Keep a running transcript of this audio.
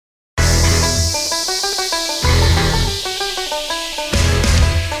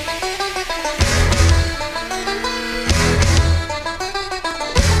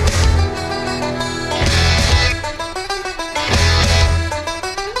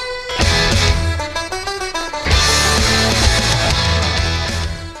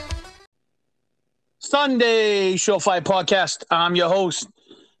Sunday Showfight Podcast. I'm your host,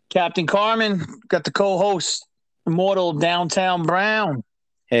 Captain Carmen. Got the co-host, Immortal Downtown Brown.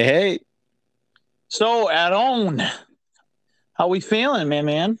 Hey, hey. So, at home, how we feeling,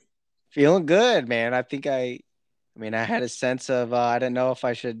 man? Feeling good, man. I had a sense of I didn't know if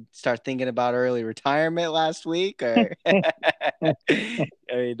I should start thinking about early retirement last week or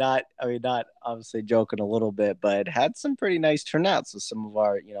not obviously joking a little bit, but had some pretty nice turnouts with some of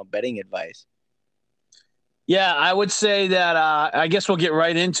our, betting advice. Yeah, I would say that I guess we'll get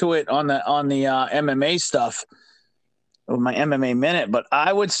right into it on the MMA stuff with my MMA minute, but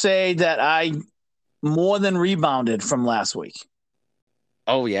I would say that I more than rebounded from last week.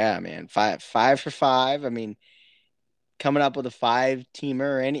 Oh yeah, man. Five for five. I mean, coming up with a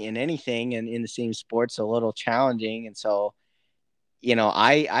five-teamer in anything and in the same sport's a little challenging. And so,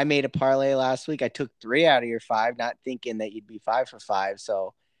 I made a parlay last week. I took 3 out of your 5, not thinking that you'd be 5 for 5.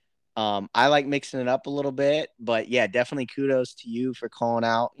 So I like mixing it up a little bit, but yeah, definitely kudos to you for calling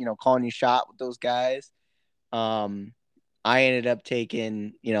your shot with those guys. I ended up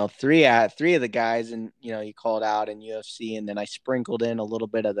taking, 3 of the guys, and you called out in UFC, and then I sprinkled in a little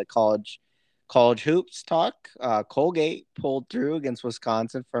bit of the college hoops talk. Colgate pulled through against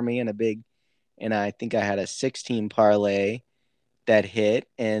Wisconsin for me and I think I had a 16 parlay that hit,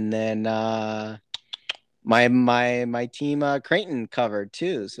 and then my team Creighton covered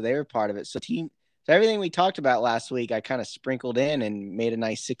too, so they were part of it. So everything we talked about last week, I kind of sprinkled in and made a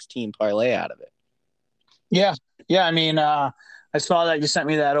nice 16 parlay out of it. Yeah. I mean, I saw that you sent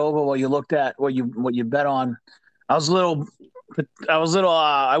me that over. What you looked at, what you bet on. I was a little.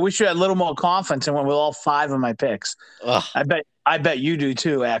 I wish you had a little more confidence and went with all 5 of my picks. Ugh. I bet you do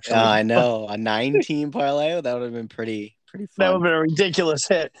too. Actually, I know a 9-team parlay that would have been pretty fun. That would have been a ridiculous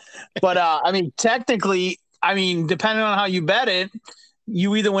hit. But I mean, technically, depending on how you bet it,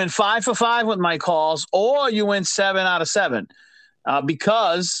 you either win 5 for 5 with my calls, or you win 7 out of 7,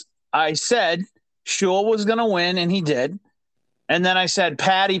 because I said Shaw was going to win, and he did. And then I said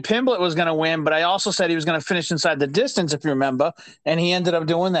Paddy Pimblett was going to win, but I also said he was going to finish inside the distance, if you remember, and he ended up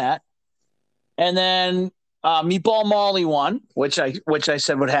doing that. And then Meatball Molly won, which I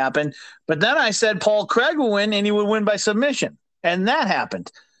said would happen. But then I said Paul Craig would win, and he would win by submission, and that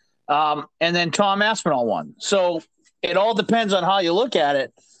happened. And then Tom Aspinall won. So it all depends on how you look at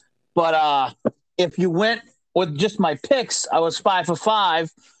it. But if you went with just my picks, I was 5 for 5.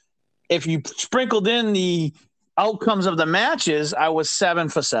 If you sprinkled in the outcomes of the matches, I was 7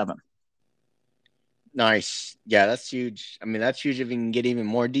 for 7. Nice. Yeah, that's huge. I mean, that's huge if you can get even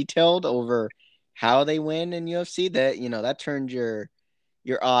more detailed over how they win in UFC. That turns your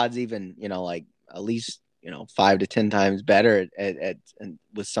odds even, like at least, 5 to 10 times better at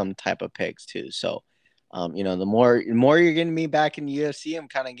with some type of picks too. So, the more you're getting me back in UFC, I'm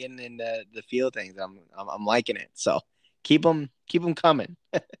kind of getting into the feel of things. I'm liking it. So keep them coming.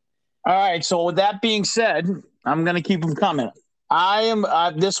 All right. So with that being said, I'm going to keep them coming. I am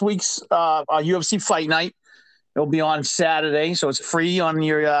this week's UFC Fight Night. It'll be on Saturday, so it's free on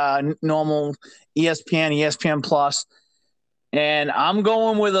your normal ESPN Plus. And I'm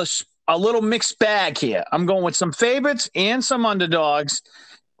going with a little mixed bag here. I'm going with some favorites and some underdogs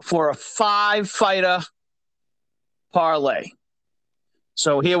for a 5-fighter parlay.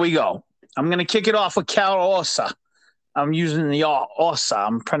 So here we go. I'm going to kick it off with Carla Ossa. I'm using the Ossa.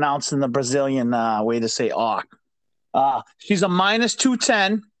 I'm pronouncing the Brazilian way to say R. She's a minus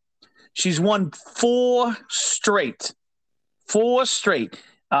 210. She's won 4 straight. 4 straight.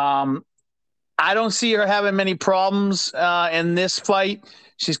 I don't see her having many problems in this fight.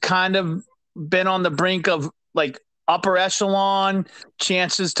 She's kind of been on the brink of like upper echelon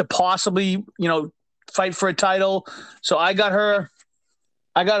chances to possibly, fight for a title. So I got her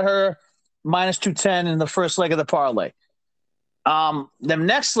minus 210 in the first leg of the parlay. The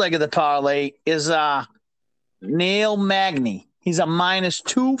next leg of the parlay is Neil Magny. He's a minus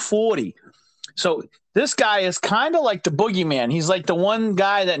 240. So this guy is kind of like the boogeyman. He's like the one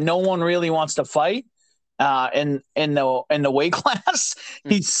guy that no one really wants to fight in the weight class.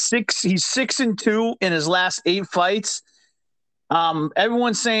 He's 6-2 in his last 8 fights.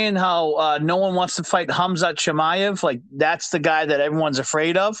 Everyone's saying how no one wants to fight Khamzat Chimaev. Like that's the guy that everyone's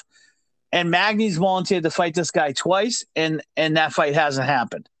afraid of. And Magny's volunteered to fight this guy twice, and that fight hasn't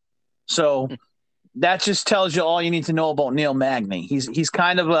happened. So that just tells you all you need to know about Neil Magny. He's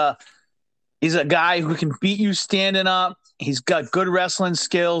kind of he's a guy who can beat you standing up. He's got good wrestling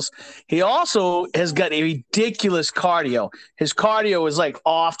skills. He also has got a ridiculous cardio. His cardio is like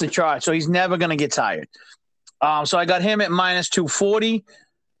off the chart, so he's never going to get tired. So I got him at minus 240.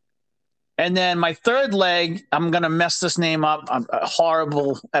 And then my third leg, I'm going to mess this name up. I'm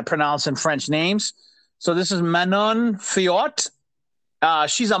horrible at pronouncing French names. So this is Manon Fiot.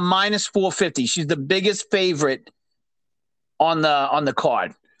 She's a minus 450. She's the biggest favorite on the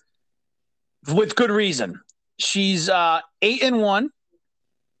card, with good reason. She's 8-1,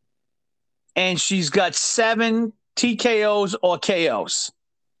 and she's got 7 TKOs or KOs.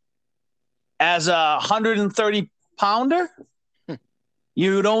 As a 130 pounder,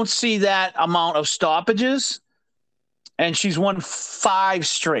 you don't see that amount of stoppages, and she's won 5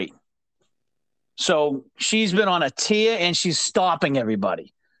 straight. So she's been on a tear, and she's stopping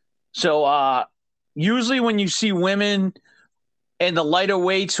everybody. So usually when you see women in the lighter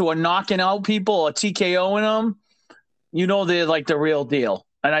weights who are knocking out people or TKOing them, you know they're like the real deal.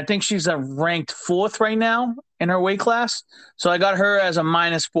 And I think she's ranked 4th right now in her weight class. So I got her as a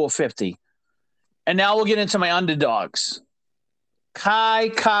minus 450. And now we'll get into my underdogs. Kai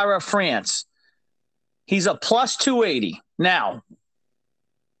Kara-France. He's a plus 280. Now,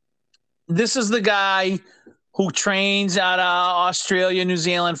 this is the guy who trains out of Australia, New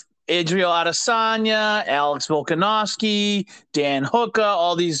Zealand, Israel Adesanya, Alex Volkanovski, Dan Hooker,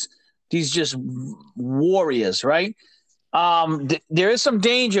 all these just warriors, right? There is some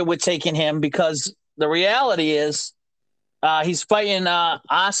danger with taking him because the reality is he's fighting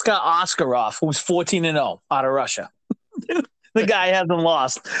Oscar Oskarov, who's 14-0 out of Russia. The guy hasn't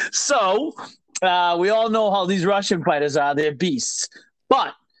lost. So we all know how these Russian fighters are. They're beasts.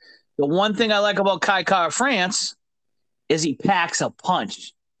 But the one thing I like about Kai Kara-France is he packs a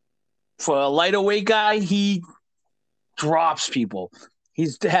punch. For a lighter weight guy, he drops people.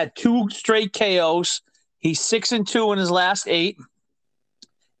 He's had 2 straight KOs. He's 6-2 in his last 8.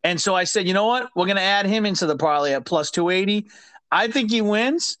 And so I said, you know what? We're going to add him into the parlay at plus 280. I think he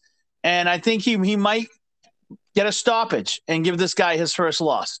wins, and I think he might get a stoppage and give this guy his first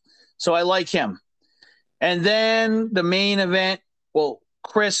loss. So I like him. And then the main event,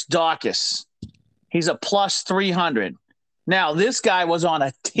 Chris Daukaus. He's a plus 300. Now, this guy was on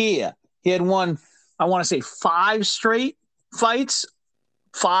a tear. He had won, I want to say, 5 straight fights,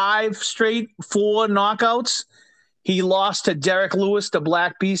 5 straight, 4 knockouts. He lost to Derek Lewis, the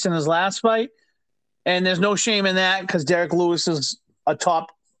Black Beast, in his last fight. And there's no shame in that because Derek Lewis is a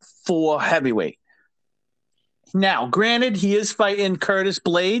top 4 heavyweight. Now, granted, he is fighting Curtis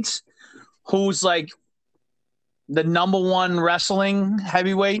Blades, who's like the number 1 wrestling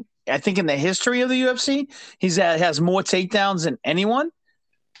heavyweight, I think, in the history of the UFC. He has more takedowns than anyone.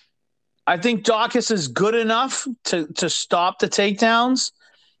 I think Daukaus is good enough to stop the takedowns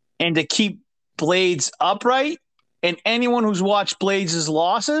and to keep Blades upright. And anyone who's watched Blades'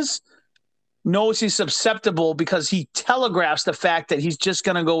 losses knows he's susceptible because he telegraphs the fact that he's just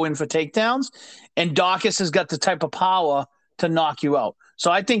going to go in for takedowns. And Daukaus has got the type of power to knock you out.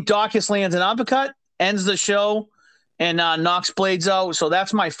 So I think Daukaus lands an uppercut, ends the show, and knocks Blades out. So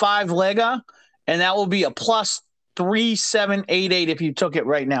that's my 5-legger, and that will be a plus 3,788 if you took it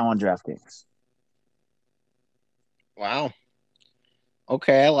right now on DraftKings. Wow.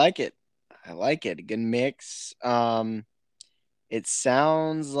 Okay, I like it. A good mix. It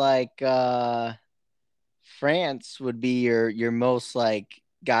sounds like France would be your most like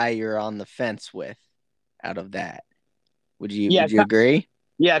guy you're on the fence with out of that. Would you agree?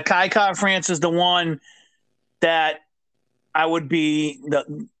 Yeah, Kai Kara-France is the one that I would be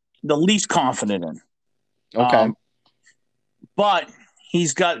the least confident in. Okay. But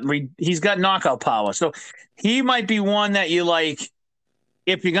he's got knockout power. So he might be one that you like.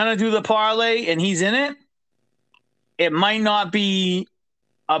 If you're going to do the parlay and he's in it, it might not be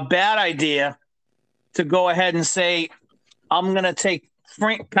a bad idea to go ahead and say, I'm going to take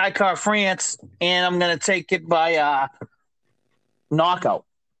Kai Kara-France and I'm going to take it by knockout.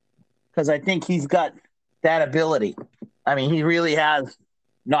 Because I think he's got that ability. I mean, he really has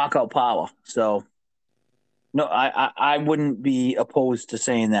knockout power. So, no, I wouldn't be opposed to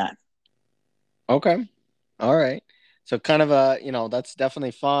saying that. Okay. All right. So kind of that's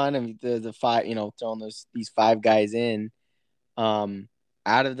definitely fun. I mean, the 5, throwing these 5 guys in, out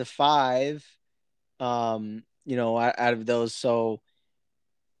of the 5, out of those. So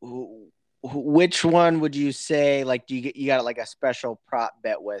which one would you say, like, do you got like a special prop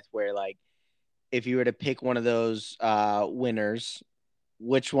bet with where, like, if you were to pick one of those winners,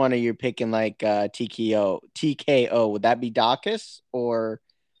 which one are you picking, like TKO? Would that be Daukaus or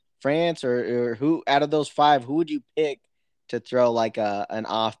France, or who out of those 5, who would you pick to throw like an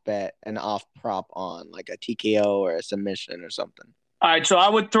off prop on, like a TKO or a submission or something? All right, so I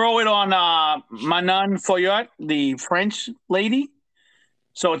would throw it on Manon Fiot, the French lady.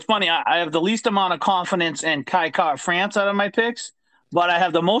 So it's funny, I have the least amount of confidence in Kai Kara-France out of my picks, but I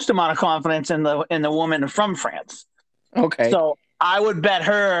have the most amount of confidence in the woman from France. Okay. So I would bet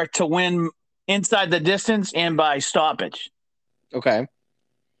her to win inside the distance and by stoppage. Okay.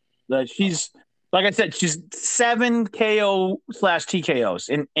 She's like I said, she's 7 KO/TKOs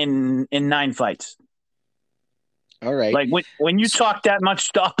in 9 fights. All right. Like when you talk that much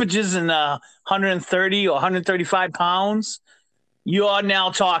stoppages in 130 or 135 pounds, you are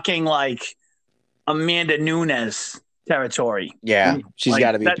now talking like Amanda Nunes territory. Yeah, she's Like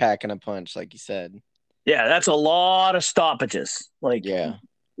got to be that, packing a punch, like you said. yeah, that's a lot of stoppages. Like, Yeah,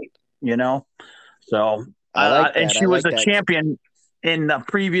 you know, so I like and that. she I was like a that. champion in the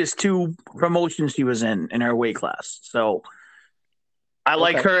previous 2 promotions she was in her weight class. So I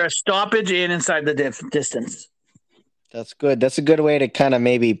like Okay. her stoppage and inside the distance. That's good. That's a good way to kind of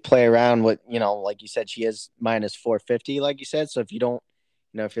maybe play around with, like you said, she is minus 450, like you said. So if you don't,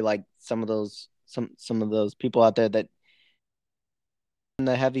 if you're like some of those people out there that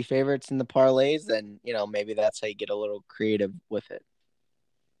the heavy favorites in the parlays, then maybe that's how you get a little creative with it.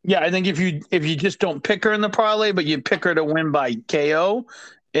 Yeah, I think if you just don't pick her in the parlay, but you pick her to win by KO,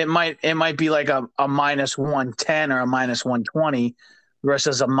 it might be like a minus 110 or a minus 120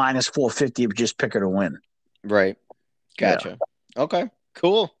 versus a minus 450 if you just pick her to win. Right. Gotcha. Yeah. Okay.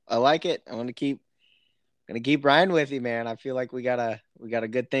 Cool. I like it. I'm gonna keep riding with you, man. I feel like we got a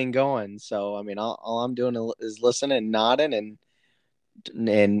good thing going. So I mean, all I'm doing is listening and nodding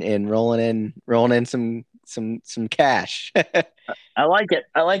and rolling in some cash. I like it.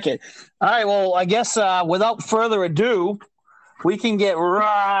 All right. Well, I guess without further ado, we can get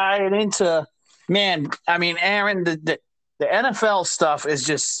right into, man. I mean, Aaron, the NFL stuff is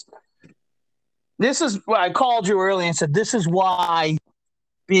just. This is why I called you earlier and said this is why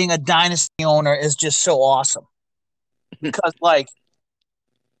being a dynasty owner is just so awesome. Because like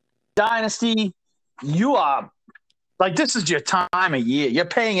dynasty, you are like this is your time of year. You're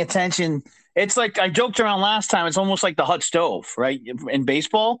paying attention. It's like I joked around last time. It's almost like the hot stove, right? In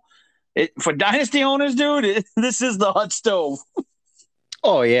baseball, for dynasty owners, dude, this is the hot stove.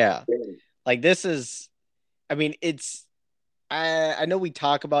 Oh yeah, like this is. I mean, it's. I know we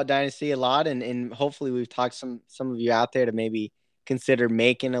talk about dynasty a lot, and hopefully we've talked some of you out there to maybe consider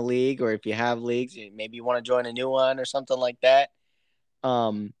making a league, or if you have leagues, maybe you want to join a new one or something like that.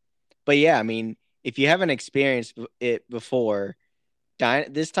 But yeah, I mean, if you haven't experienced it before,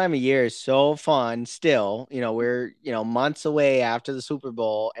 this time of year is so fun. Still, we're months away after the Super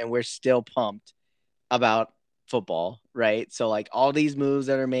Bowl, and we're still pumped about football, right? So like all these moves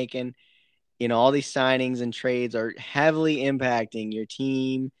that are making. All these signings and trades are heavily impacting your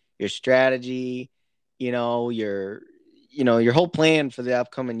team, your strategy, your whole plan for the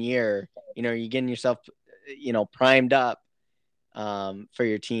upcoming year. You're getting yourself, primed up for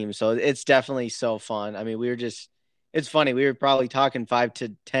your team. So it's definitely so fun. I mean, it's funny. We were probably talking 5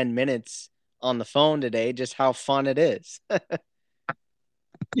 to 10 minutes on the phone today, just how fun it is.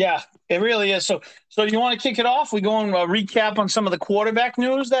 Yeah, it really is. So you want to kick it off? We go and recap on some of the quarterback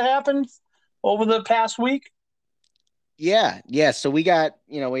news that happened over the past week? Yeah. So we got,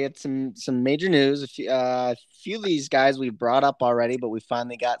 we had some major news. A few of these guys we brought up already, but we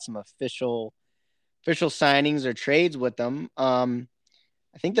finally got some official signings or trades with them. I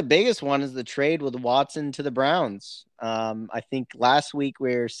think the biggest one is the trade with Watson to the Browns. I think last week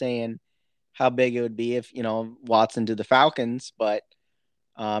we were saying how big it would be if, Watson to the Falcons, but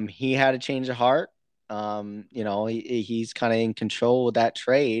he had a change of heart. He's kind of in control with that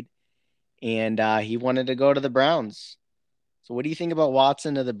trade. And he wanted to go to the Browns. So what do you think about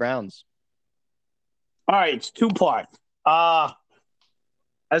Watson to the Browns? All right, it's 2-part.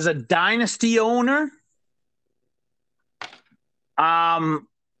 As a dynasty owner, I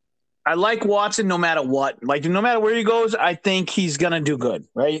like Watson no matter what. Like no matter where he goes, I think he's gonna do good,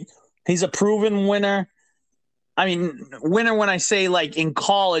 right? He's a proven winner. I mean, winner when I say like in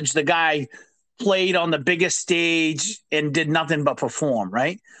college, the guy played on the biggest stage and did nothing but perform,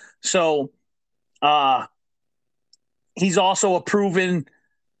 right? So he's also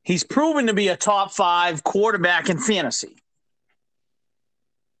he's proven to be a top 5 quarterback in fantasy.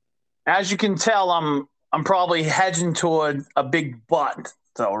 As you can tell, I'm probably hedging toward a big butt,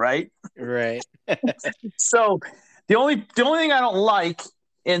 though, right? Right. So the only thing I don't like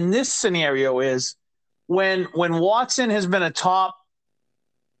in this scenario is when Watson has been a top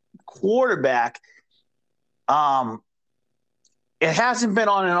quarterback, it hasn't been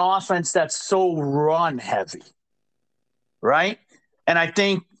on an offense that's so run heavy, right? And I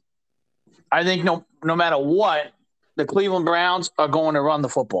think no matter what, the Cleveland Browns are going to run the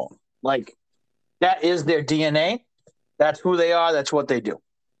football. Like that is their DNA. That's who they are. That's what they do.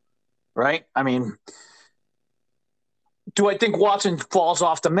 Right? I mean, do I think Watson falls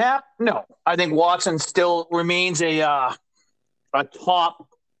off the map? No. I think Watson still remains a top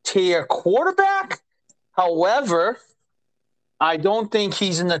tier quarterback. However, I don't think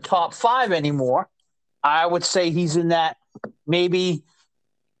he's in the top 5 anymore. I would say he's in that maybe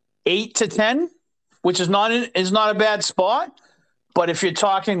 8 to 10, which is not a bad spot. But if you're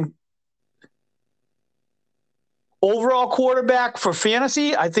talking overall quarterback for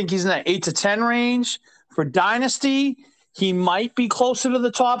fantasy, I think he's in that 8 to 10 range. For dynasty, he might be closer to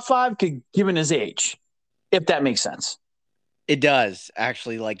the top 5 given his age, if that makes sense. It does,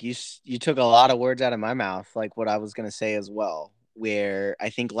 actually. Like, you took a lot of words out of my mouth, like what I was going to say as well, where I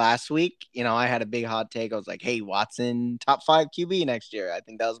think last week, I had a big hot take. I was like, hey, Watson, top 5 QB next year. I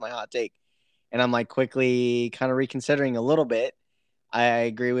think that was my hot take. And I'm like quickly kind of reconsidering a little bit. I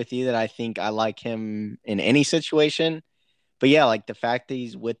agree with you that I think I like him in any situation. But yeah, like the fact that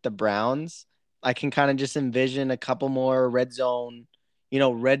he's with the Browns, I can kind of just envision a couple more red zone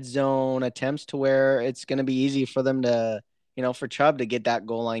attempts to where it's going to be easy for them to, for Chubb to get that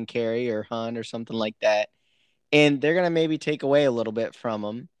goal line carry or Hunt or something like that. And they're going to maybe take away a little bit from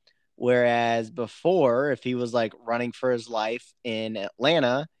him. Whereas before, if he was like running for his life in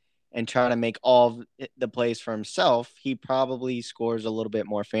Atlanta and trying to make all the plays for himself, he probably scores a little bit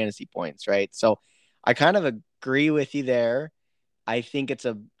more fantasy points, right? So I kind of agree with you there. I think it's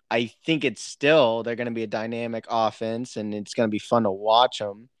still, they're going to be a dynamic offense and it's going to be fun to watch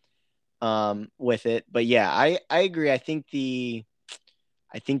them with it. But yeah, I agree. I think the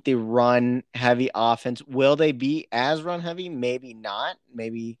run heavy offense, will they be as run heavy? Maybe not.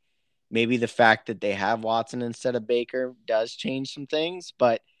 Maybe the fact that they have Watson instead of Baker does change some things.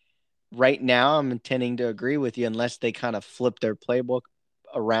 But right now, I'm intending to agree with you unless they kind of flip their playbook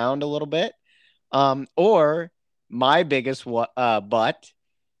around a little bit. Or my biggest but,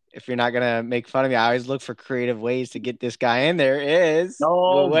 if you're not gonna make fun of me, I always look for creative ways to get this guy in there.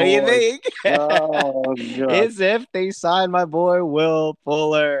 What do you think? Oh, God. Is if they sign my boy Will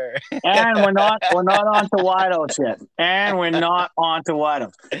Fuller. And we're not on to wideouts yet. And we're not on to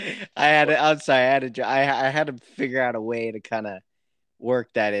wideouts. I had to figure out a way to kind of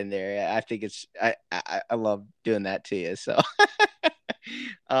work that in there. I think I love doing that to you. So,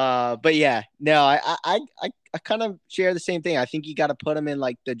 but yeah, no, I kind of share the same thing. I think you got to put him in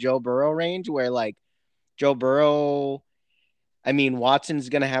like the Joe Burrow range, where like Joe Burrow, I mean, Watson's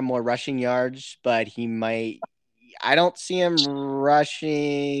gonna have more rushing yards, but he might. I don't see him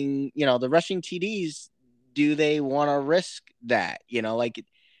rushing. The rushing TDs. Do they want to risk that? Like,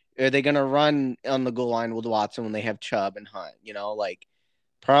 are they gonna run on the goal line with Watson when they have Chubb and Hunt? Like,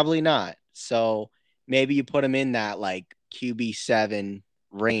 probably not. So maybe you put him in that like QB7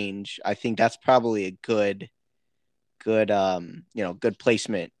 range. I think that's probably a good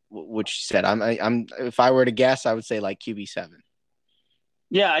placement. Which you said, I'm if I were to guess, I would say like QB7.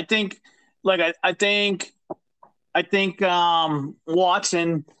 Yeah, I think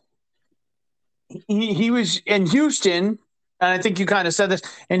Watson. He was in Houston, and I think you kind of said this.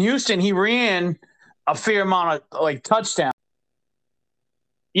 In Houston, he ran a fair amount of like touchdowns.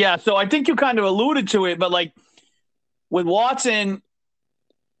 Yeah, so I think you kind of alluded to it, but like with Watson,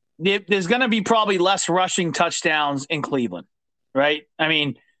 there's going to be probably less rushing touchdowns in Cleveland, right? I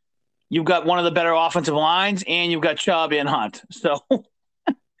mean, you've got one of the better offensive lines, and you've got Chubb and Hunt. So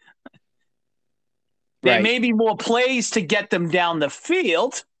there may be more plays to get them down the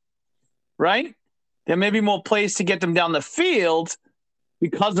field, right? There may be more plays to get them down the field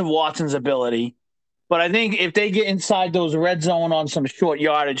because of Watson's ability. But I think if they get inside those red zone on some short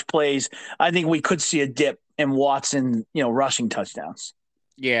yardage plays, I think we could see a dip in Watson, rushing touchdowns.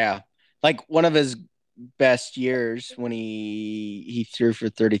 Yeah. Like one of his best years when he threw for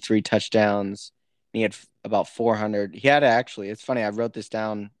 33 touchdowns. He had about 400. He had actually, it's funny, I wrote this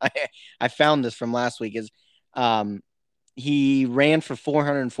down. I found this from last week, is he ran for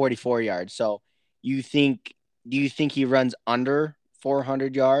 444 yards. So do you think he runs under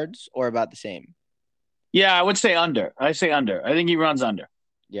 400 yards or about the same? Yeah, I would say under. I say under. I think he runs under.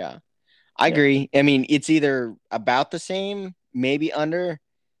 Yeah, I agree. I mean, it's either about the same, maybe under,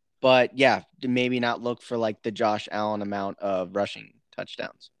 but yeah, maybe not look for like the Josh Allen amount of rushing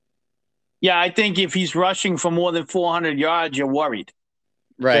touchdowns. Yeah, I think if he's rushing for more than 400 yards, you're worried.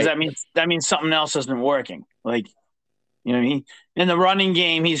 Right. Because that means something else isn't working. Like, in the running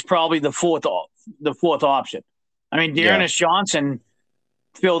game, he's probably the fourth option. I mean, Dearness Johnson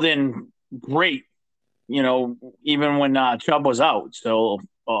filled in great, even when Chubb was out. So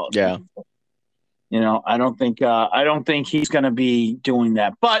yeah, I don't think he's going to be doing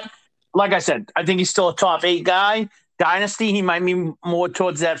that. But like I said, I think he's still a top 8 guy. Dynasty, he might be more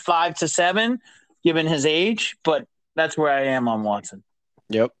towards that 5 to 7, given his age. But that's where I am on Watson.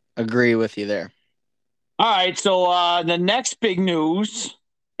 Yep, agree with you there. All right, so the next big news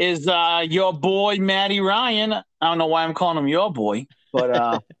is your boy Matty Ryan. I don't know why I'm calling him your boy,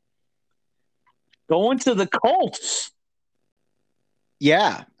 but going to the Colts.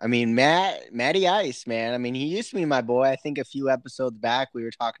 Yeah, I mean Matty Ice, man. I mean, he used to be my boy. I think a few episodes back we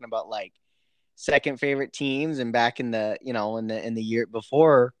were talking about like second favorite teams, and back in the in the year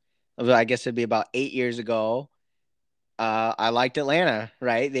before, I guess it'd be about 8 years ago. I liked Atlanta,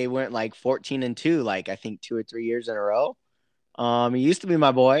 right? They went like 14-2, like I think 2 or 3 years in a row. He used to be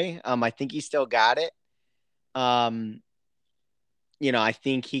my boy. I think he still got it. Um, I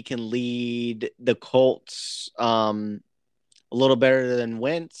think he can lead the Colts a little better than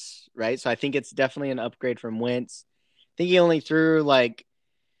Wentz, right? So I think it's definitely an upgrade from Wentz. I think he only threw like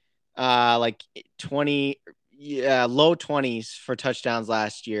 20 low 20s for touchdowns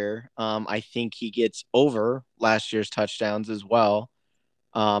last year. I think he gets over last year's touchdowns as well,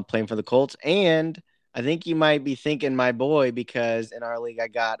 playing for the Colts. And I think you might be thinking my boy, because in our league I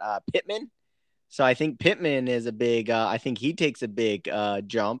got Pittman. So I think Pittman is a big I think he takes a big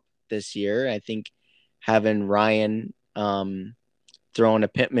jump this year. I think having Ryan throwing to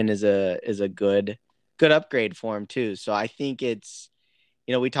Pittman is a good upgrade for him too. So I think it's,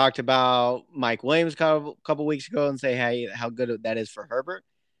 we talked about Mike Williams a couple weeks ago and say, hey, how good that is for Herbert.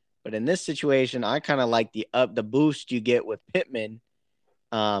 But in this situation, I kind of like the boost you get with Pittman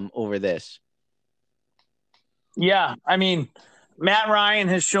over this. Yeah, I mean, Matt Ryan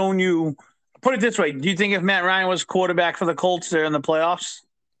has shown you. Put it this way: do you think if Matt Ryan was quarterback for the Colts, they're in the playoffs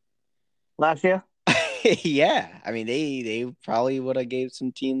last year? Yeah, I mean they probably would have gave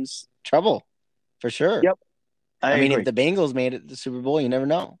some teams trouble for sure. Yep, I mean, agree. if the Bengals made it to the Super Bowl, you never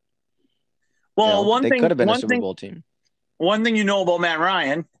know. Well, they could have been a Super Bowl team. One thing you know about Matt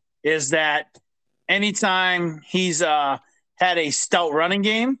Ryan is that anytime he's had a stout running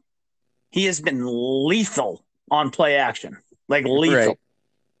game, he has been lethal on play action, like lethal,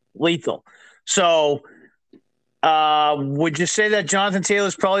 lethal. So, would you say that Jonathan Taylor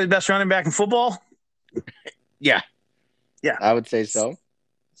is probably the best running back in football? Yeah, I would say so.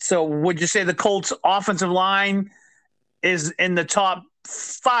 So, would you say the Colts' offensive line is in the top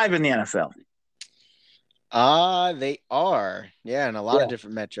 5 in the NFL? They are. Yeah, and a lot of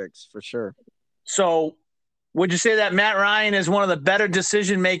different metrics for sure. So, would you say that Matt Ryan is one of the better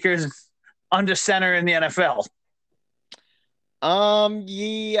decision makers under center in the NFL?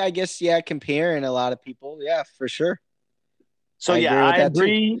 Yeah, I guess, comparing a lot of people, yeah, for sure. So I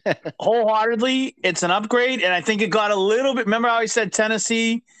agree wholeheartedly. It's an upgrade, and I think it got a little bit. Remember how I said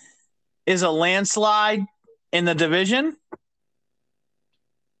Tennessee is a landslide in the division?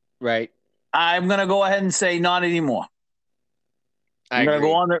 Right. I'm going to go ahead and say not anymore. I'm going to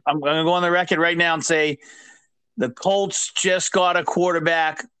go on the record right now and say the Colts just got a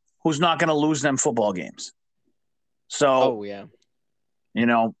quarterback who's not going to lose them football games. So,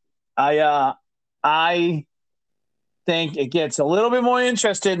 I think it gets a little bit more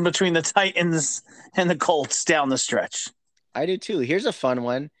interested between the Titans and the Colts down the stretch. I do too. Here's a fun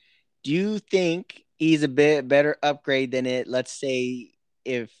one. Do you think he's a bit better upgrade than it? Let's say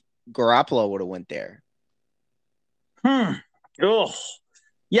if Garoppolo would have went there. Oh,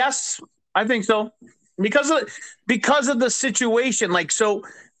 yes, I think so. Because of the situation. Like, so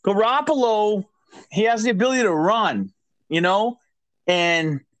Garoppolo, he has the ability to run,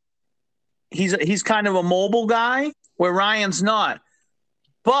 and he's kind of a mobile guy where Ryan's not.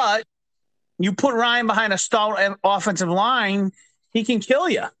 But you put Ryan behind a stout offensive line, he can kill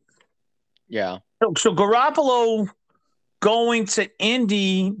you. Yeah. So Garoppolo going to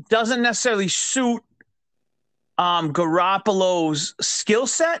Indy doesn't necessarily suit Garoppolo's skill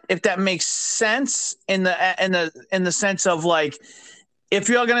set, if that makes sense, in the sense of, like, if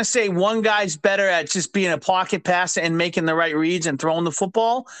you're going to say one guy's better at just being a pocket passer and making the right reads and throwing the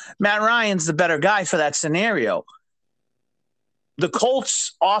football, Matt Ryan's the better guy for that scenario. The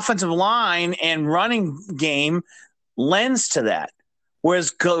Colts' offensive line and running game lends to that,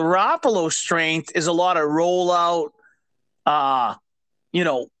 whereas Garoppolo's strength is a lot of rollout,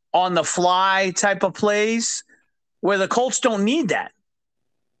 on the fly type of plays, where the Colts don't need that.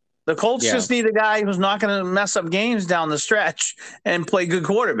 The Colts just need a guy who's not going to mess up games down the stretch and play good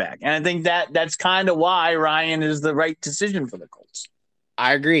quarterback. And I think that's kind of why Ryan is the right decision for the Colts.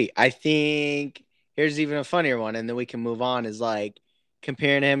 I agree. I think here's even a funnier one, and then we can move on, is like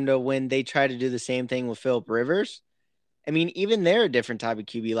comparing him to when they tried to do the same thing with Phillip Rivers. I mean, even they're a different type of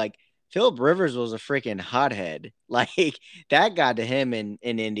QB. Like, Phillip Rivers was a freaking hothead. Like, that got to him in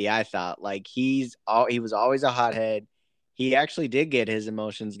Indy, I thought. Like, he was always a hothead. He actually did get his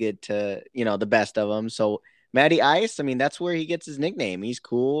emotions get to, the best of him. So Matty Ice, I mean, that's where he gets his nickname. He's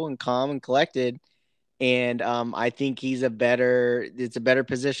cool and calm and collected. And I think it's a better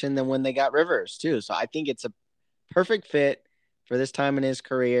position than when they got Rivers too. So I think it's a perfect fit for this time in his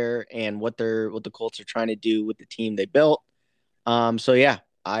career and what the Colts are trying to do with the team they built. So yeah,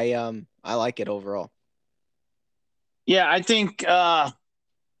 I like it overall. Yeah, I think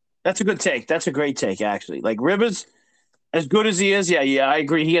that's a good take. That's a great take, actually. Like Rivers, as good as he is, yeah, I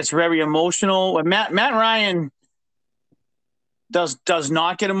agree. He gets very emotional. Matt Ryan does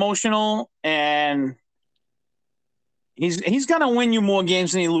not get emotional, and he's gonna win you more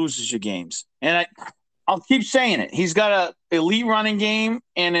games than he loses you games. And I'll keep saying it. He's got a elite running game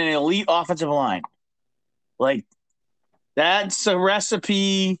and an elite offensive line. Like that's a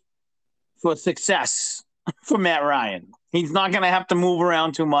recipe for success for Matt Ryan. He's not going to have to move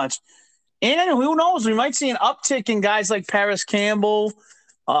around too much. And who knows? We might see an uptick in guys like Paris Campbell.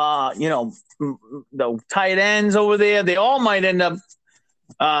 The tight ends over there. They all might end up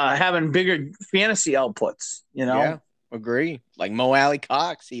having bigger fantasy outputs. Yeah, agree. Like Mo Alley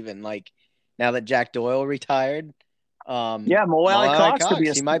Cox, even like now that Jack Doyle retired. Yeah, Mo Alley Cox could be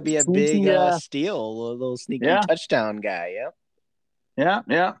he might be a sneaky, big steal, a little sneaky touchdown guy.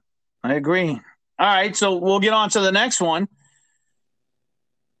 Yeah. I agree. All right, so we'll get on to the next one.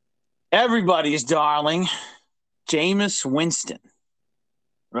 Everybody's darling, Jameis Winston,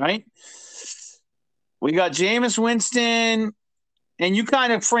 right? We got Jameis Winston, and you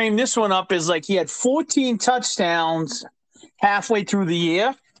kind of framed this one up as like he had 14 touchdowns halfway through the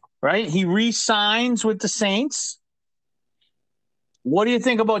year, right? He re-signs with the Saints. What do you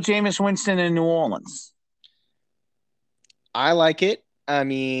think about Jameis Winston in New Orleans? I like it. I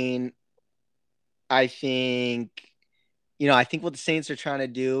mean, I think what the Saints are trying to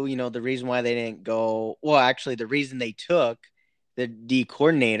do, the reason why they didn't go, well, actually, the reason they took the D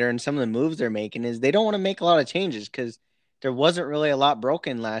coordinator and some of the moves they're making is they don't want to make a lot of changes because there wasn't really a lot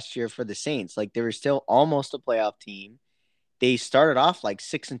broken last year for the Saints. Like they were still almost a playoff team. They started off like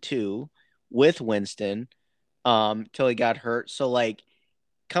 6-2 with Winston till he got hurt. So like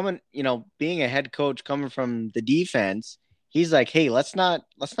being a head coach coming from the defense, he's like, hey, let's not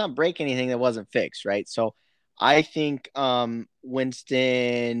break anything that wasn't fixed, right? So I think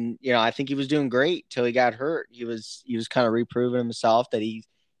Winston, I think he was doing great till he got hurt. He was kind of reproving himself that he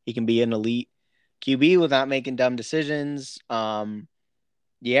can be an elite QB without making dumb decisions.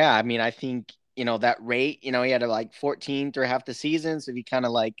 Yeah, I mean, I think that rate, he had like 14 through half the season, so if you kind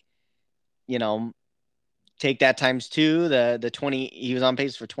of like, you know, take that times two, the 20, he was on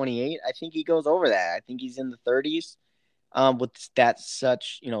pace for 28. I think he goes over that. I think he's in the 30s. With that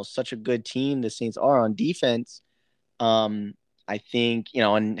such a good team the Saints are on defense. I think,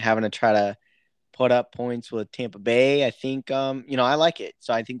 and having to try to put up points with Tampa Bay, I think, I like it.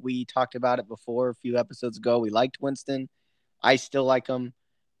 So I think we talked about it before a few episodes ago. We liked Winston. I still like him.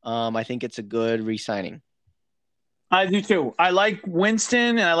 I think it's a good re-signing. I do too. I like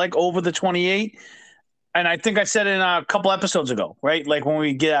Winston and I like over the 28. And I think I said it in a couple episodes ago, right? Like when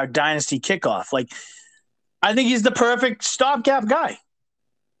we get our dynasty kickoff, like I think he's the perfect stopgap guy.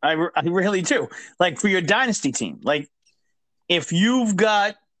 I really do. Like for your dynasty team, like if you've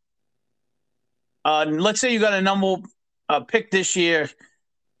got, let's say you got a number pick this year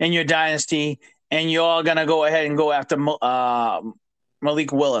in your dynasty, and you're gonna go ahead and go after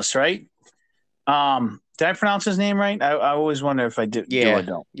Malik Willis, right? Did I pronounce his name right? I always wonder if I did. Yeah. Do or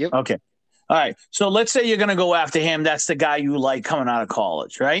don't. Yep. Okay. All right. So let's say you're going to go after him. That's the guy you like coming out of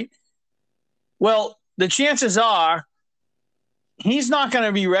college, right? Well, the chances are he's not going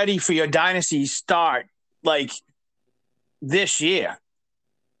to be ready for your dynasty start like this year.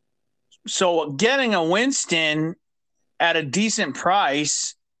 So getting a Winston at a decent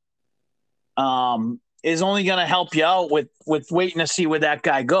price is only going to help you out with waiting to see where that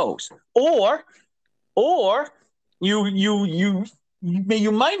guy goes. Or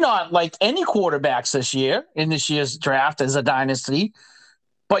you might not like any quarterbacks this year in this year's draft as a dynasty,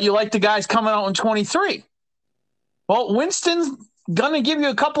 but you like the guys coming out in 23. Well, Winston's going to give you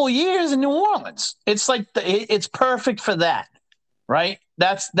a couple of years in New Orleans. It's like it's perfect for that, right?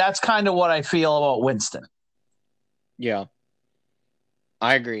 That's kind of what I feel about Winston. Yeah,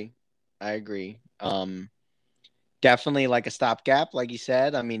 I agree. Definitely like a stopgap, like you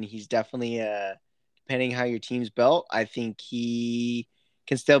said. I mean, he's definitely depending how your team's built, I think he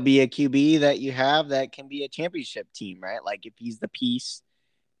can still be a QB that you have that can be a championship team, right? Like if he's the piece,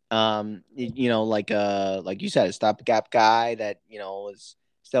 like you said, a stopgap guy that is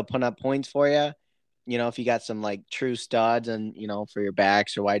still putting up points for you. If you got some like true studs and for your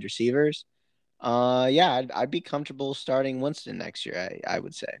backs or wide receivers, yeah, I'd be comfortable starting Winston next year. I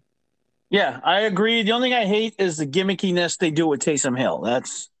would say. Yeah, I agree. The only thing I hate is the gimmickiness they do with Taysom Hill.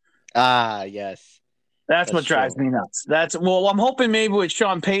 That's yes. That's what drives me nuts. I'm hoping maybe with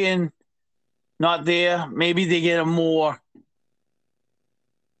Sean Payton not there, maybe they get a more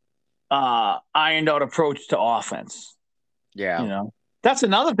ironed out approach to offense. Yeah. You know, that's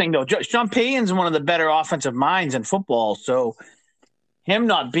another thing though. Sean Payton's one of the better offensive minds in football, so him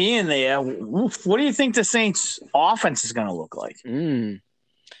not being there, what do you think the Saints' offense is going to look like?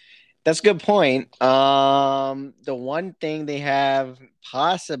 That's a good point. The one thing they have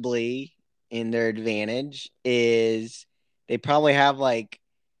possibly in their advantage is they probably have like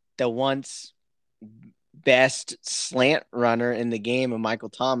the once best slant runner in the game of Michael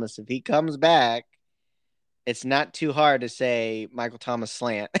Thomas. If he comes back, it's not too hard to say Michael Thomas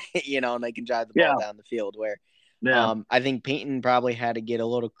slant, and they can drive the ball down the field where I think Payton probably had to get a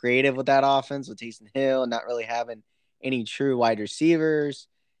little creative with that offense with Taysom Hill and not really having any true wide receivers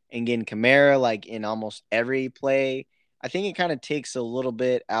and getting Kamara like in almost every play. I think it kind of takes a little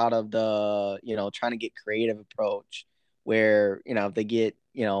bit out of the, trying to get creative approach where, if they get,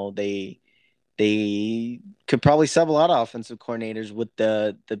 they could probably sub a lot of offensive coordinators with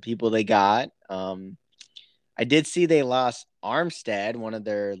the people they got. I did see they lost Armstead, one of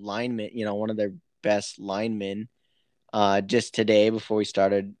their linemen, one of their best linemen, just today before we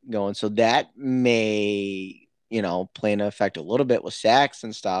started going. So that may, play an effect a little bit with sacks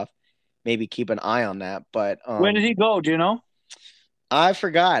and stuff. Maybe keep an eye on that. But where did he go? Do you know? I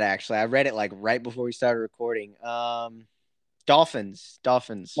forgot actually. I read it like right before we started recording. Dolphins.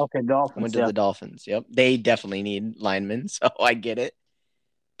 Okay, Dolphins. Went to the Dolphins. Yep, they definitely need linemen, so I get it.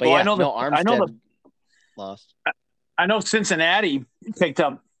 But I know Armstead lost. I know Cincinnati picked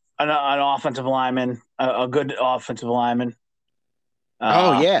up an offensive lineman, a good offensive lineman.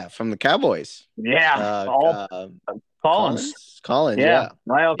 From the Cowboys. Yeah, Collins. Yeah.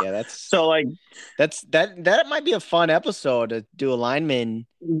 Yeah, that's so like that might be a fun episode to do a lineman,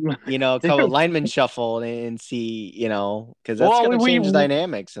 call a lineman shuffle and see, because that's going to change the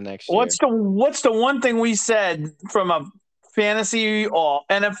dynamics the next year. What's the one thing we said from a fantasy or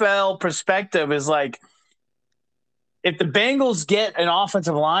NFL perspective is like, if the Bengals get an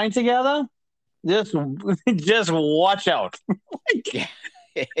offensive line together, just watch out. Yeah.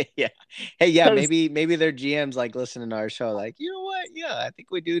 Yeah. Hey, yeah, maybe their GM's like listening to our show, like, you know what? Yeah, I think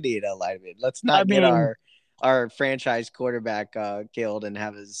we do need a lineman. Let's not get our franchise quarterback killed and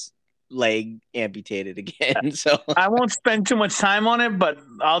have his leg amputated again. So I won't spend too much time on it, but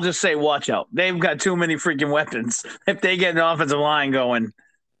I'll just say watch out. They've got too many freaking weapons. If they get an offensive line going,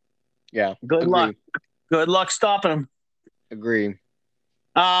 good luck. Good luck stopping them. Agree.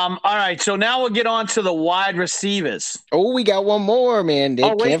 All right, so now we'll get on to the wide receivers. Oh, we got one more, man. They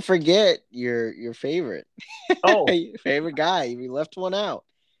can't forget your favorite. Your favorite guy. We left one out.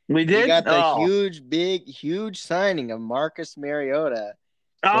 We did? We got the huge signing of Marcus Mariota.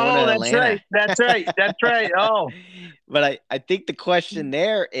 Oh, that's right. Oh. But I think the question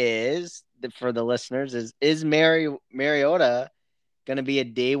there is, for the listeners, is Mariota going to be a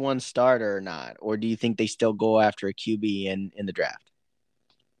day one starter or not? Or do you think they still go after a QB in the draft?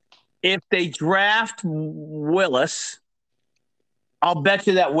 If they draft Willis, I'll bet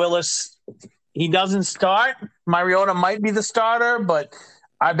you that Willis, he doesn't start. Mariota might be the starter, but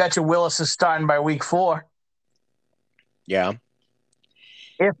I bet you Willis is starting by week 4. Yeah.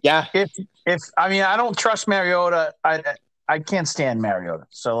 If I mean, I don't trust Mariota. I can't stand Mariota.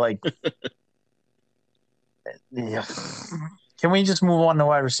 So like, yeah. Can we just move on to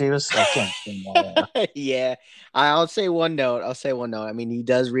wide receivers? I can't. Yeah, I'll say one note. I mean, he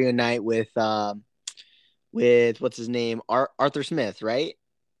does reunite with what's his name, Arthur Smith, right?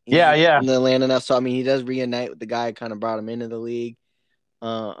 He's in the Atlanta now. So I mean, he does reunite with the guy who kind of brought him into the league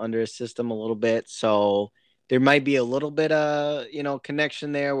under his system a little bit. So there might be a little bit of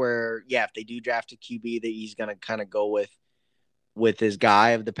connection there. Where if they do draft a QB, that he's gonna kind of go with his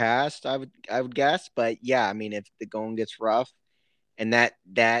guy of the past. I would guess, but yeah, I mean, if the going gets rough. And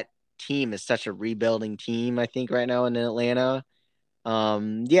that team is such a rebuilding team, I think, right now in Atlanta.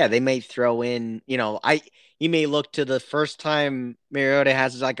 They may throw in, you may look to the first time Mariota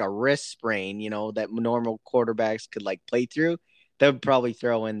has like a wrist sprain, that normal quarterbacks could like play through. They would probably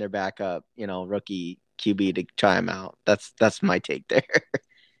throw in their backup, rookie QB to try him out. That's my take there.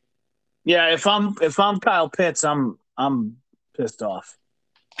 Yeah, if I'm Kyle Pitts, I'm pissed off.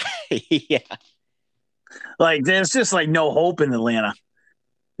 Yeah. Like, there's just like no hope in Atlanta.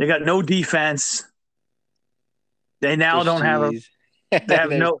 They got no defense. They now don't have they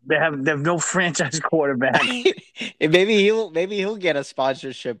have no franchise quarterback. Maybe he'll get a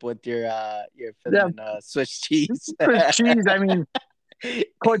sponsorship with your Swiss cheese. Swiss cheese. I mean,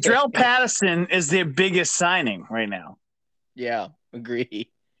 Cordell Patterson is their biggest signing right now. Yeah,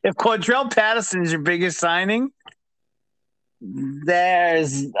 agree. if Cordell Patterson is your biggest signing,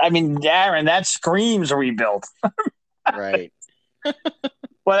 Aaron, that screams rebuild. Right.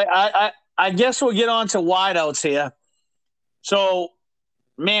 But I guess we'll get on to wideouts here. So,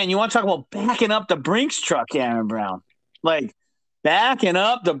 man, you want to talk about backing up the Brinks truck, Aaron Brown? Like, backing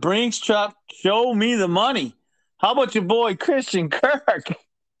up the Brinks truck, show me the money. How about your boy Christian Kirk?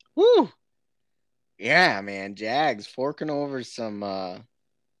 Woo. Yeah, man. Jags forking over some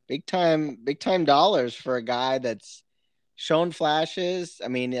big time dollars for a guy that's shown flashes. I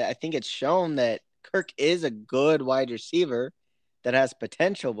mean, I think it's shown that Kirk is a good wide receiver that has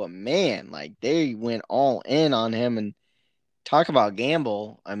potential, but man, like they went all in on him and talk about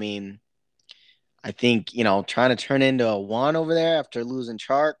gamble. I mean, I think, trying to turn into a one over there after losing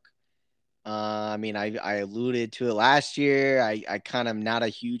Chark. I mean, I alluded to it last year. I kind of not a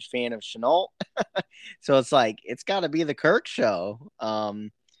huge fan of Chenault. So it's like, it's got to be the Kirk show. So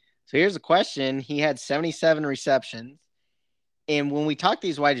here's a question. He had 77 receptions. And when we talk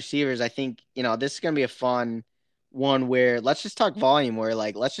these wide receivers, I think, this is going to be a fun one where let's just talk volume, where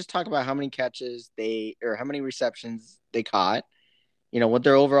like, let's just talk about how many catches or how many receptions they caught, what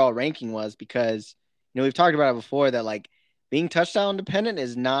their overall ranking was, because, we've talked about it before that like being touchdown dependent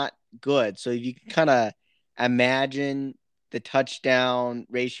is not good. So if you can kind of imagine the touchdown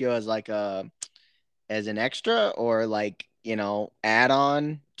ratio as like as an extra or like, add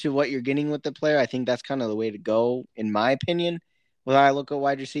on to what you're getting with the player, I think that's kind of the way to go, in my opinion. When I look at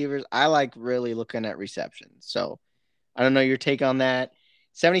wide receivers, I like really looking at receptions. So I don't know your take on that.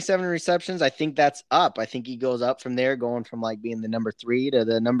 77 receptions, I think that's up. I think he goes up from there, going from like being the number 3 to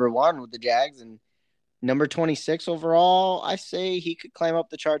the number 1 with the Jags, and number 26 overall. I say he could climb up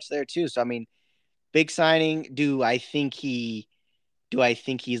the charts there too. So I mean, big signing. Do I think he's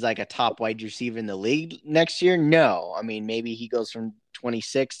like a top wide receiver in the league next year? No. I mean, maybe he goes from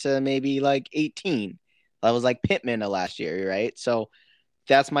 26 to maybe like 18. That was like Pittman last year, right? So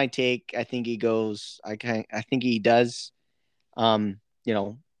that's my take. I think he goes. I think he does, you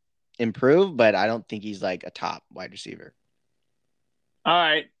know, improve, but I don't think he's like a top wide receiver. All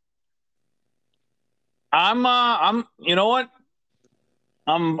right. I'm you know what?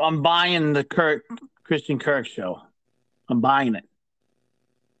 I'm buying the Christian Kirk show. I'm buying it.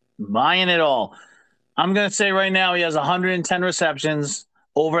 I'm buying it all. I'm gonna say right now he has 110 receptions,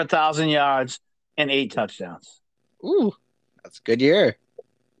 over 1,000 yards, and 8 touchdowns. Ooh, that's a good year.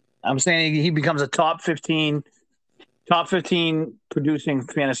 I'm saying he becomes a top 15 producing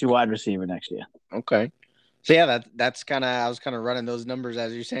fantasy wide receiver next year. Okay. So yeah, that's kind of, I was kind of running those numbers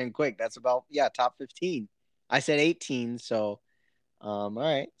as you're saying quick. That's about, top 15. I said 18, so all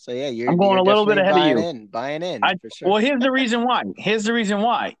right. So yeah, I'm going you're a little bit definitely ahead of you. buying in for sure. Well, here's the reason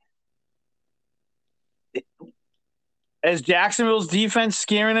why. Is Jacksonville's defense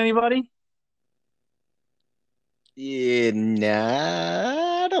scaring anybody? Yeah,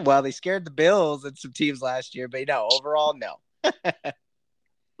 nah. Well, they scared the Bills and some teams last year, but no, overall, no.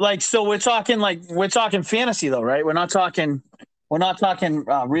 Like, so we're talking fantasy though, right? We're not talking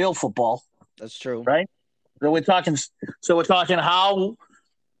real football, That's true. right? So we're talking how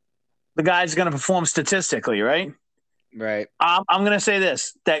the guy's going to perform statistically, right? Right. I'm going to say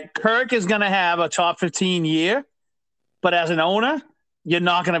this: that Kirk is going to have a top 15 year, but as an owner, you're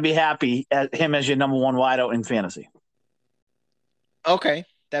not going to be happy at him as your number 1 wideout in fantasy. Okay,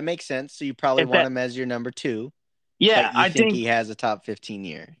 that makes sense. So you probably want him as your number 2. Yeah, but I think he has a top 15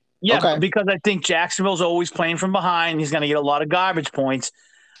 year. Yeah, okay. Because I think Jacksonville's always playing from behind. He's going to get a lot of garbage points.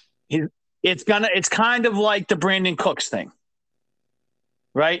 It's kind of like the Brandon Cooks thing,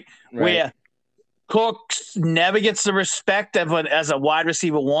 right? Where Cooks never gets the respect as a wide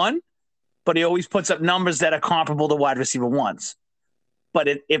receiver 1, but he always puts up numbers that are comparable to wide receiver 1s. But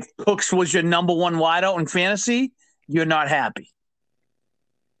if Cooks was your number 1 wideout in fantasy, you're not happy.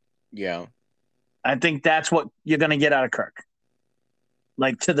 Yeah. I think that's what you're going to get out of Kirk.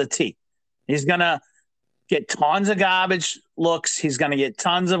 Like to the T. He's going to get tons of garbage looks. He's going to get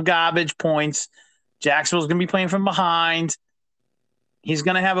tons of garbage points. Jacksonville's going to be playing from behind. He's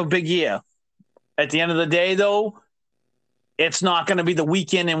going to have a big year. At the end of the day, though, it's not going to be the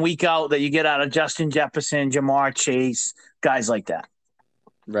week in and week out that you get out of Justin Jefferson, Jamar Chase, guys like that.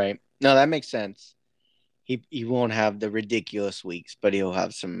 Right. No, that makes sense. He won't have the ridiculous weeks, but he'll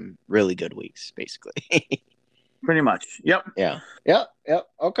have some really good weeks, basically. Pretty much. Yep. Yeah. Yep.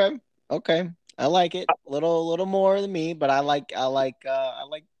 Okay. I like it. A little more than me, but I like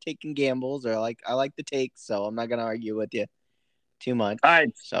taking gambles, or I like the takes, so I'm not gonna argue with you too much. All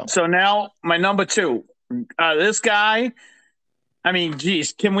right. So now my number 2. This guy, I mean,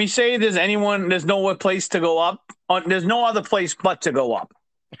 geez, can we say there's no other place to go up? There's no other place but to go up.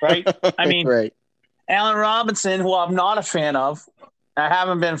 right? I mean, Right. Allen Robinson, who I'm not a fan of, I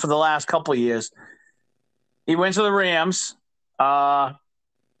haven't been for the last couple of years. He went to the Rams. Um,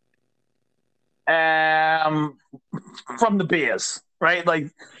 from the Bears, right?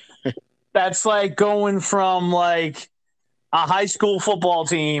 Like that's like going from like a high school football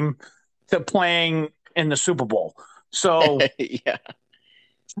team to playing in the Super Bowl. So Yeah.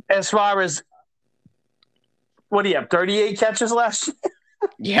 as far as what do you have, 38 catches last year?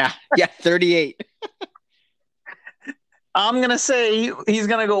 Yeah. Yeah. 38. I'm gonna say he's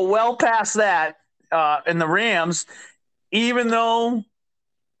gonna go well past that in the Rams, even though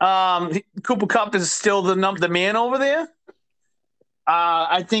Cooper Cup is still the man over there.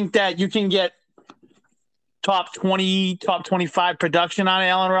 I think that you can get top 20, top 25 production on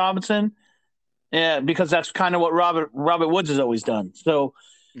Allen Robinson. Yeah, because that's kind of what Robert Woods has always done. So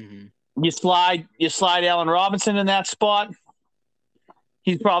Mm-hmm. you slide Allen Robinson in that spot.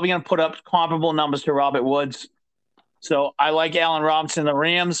 He's probably going to put up comparable numbers to Robert Woods. So I like Allen Robinson, the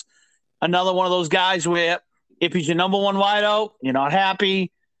Rams. Another one of those guys where if he's your number one wideout, you're not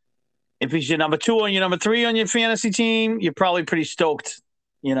happy. If he's your number two or your number three on your fantasy team, you're probably pretty stoked.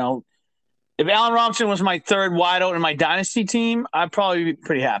 You know, if Allen Robinson was my third wideout in my dynasty team, I'd probably be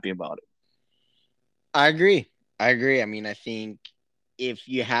pretty happy about it. I agree. I agree. I mean, I think if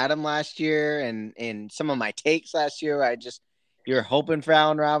you had him last year and some of my takes last year, you're hoping for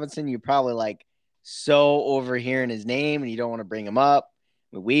Allen Robinson, you're probably like so overhearing his name and you don't want to bring him up.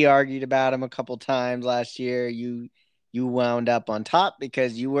 We argued about him a couple times last year. You wound up on top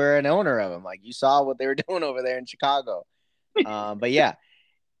because you were an owner of him. Like you saw what they were doing over there in Chicago. But yeah,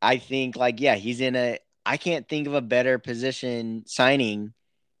 I think he's in a. I can't think of a better position signing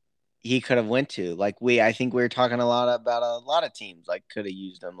he could have went to. I think we were talking a lot about a lot of teams like could have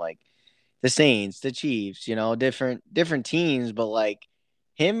used him, like the Saints, the Chiefs, different teams, but like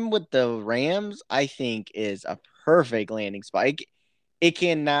him with the Rams, I think is a perfect landing spot. It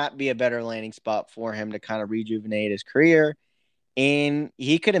cannot be a better landing spot for him to kind of rejuvenate his career, and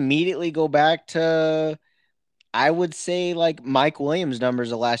he could immediately go back to, I would say, like Mike Williams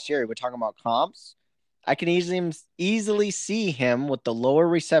numbers of last year. We're talking about comps. I can easily see him with the lower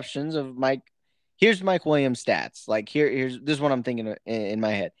receptions of Mike. Here's Mike Williams stats. Like here's this is what I'm thinking in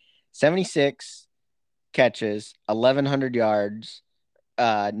my head: 76 catches, 1,100 yards,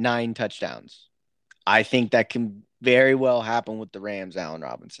 9 touchdowns. I think that can very well happen with the Rams, Allen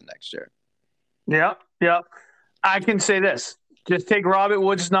Robinson next year. Yeah, yeah. I can say this: just take Robert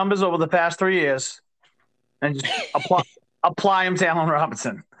Woods' numbers over the past 3 years and just apply him to Allen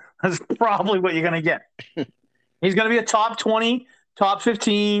Robinson. That's probably what you're going to get. He's going to be a top 20, top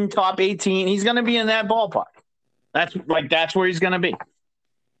 15, top 18. He's going to be in that ballpark. That's where he's going to be.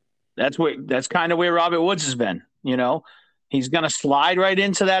 That's kind of where Robert Woods has been. He's going to slide right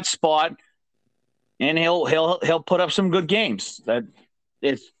into that spot, and he'll put up some good games.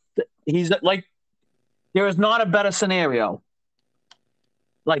 He's like, there is not a better scenario.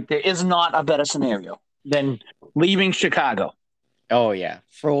 Like there is not a better scenario than leaving Chicago. Oh yeah,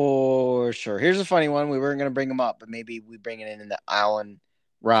 for sure. Here's a funny one. We weren't going to bring him up, but maybe we bring it in the Allen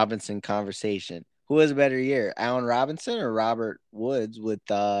Robinson conversation. Who has a better year, Allen Robinson or Robert Woods with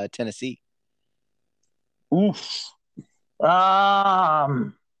Tennessee? Oof.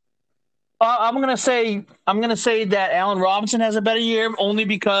 I'm gonna say that Allen Robinson has a better year only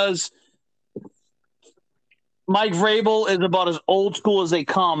because Mike Vrabel is about as old school as they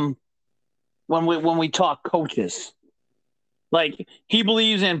come when we talk coaches. Like he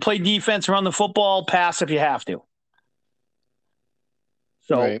believes in play defense, run the football, pass if you have to.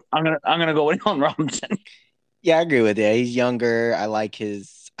 So right. I'm gonna go with Allen Robinson. Yeah, I agree with you. He's younger. I like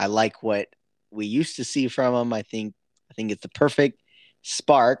what we used to see from him. I think it's the perfect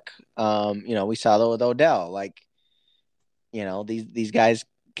spark. We saw that with Odell. These guys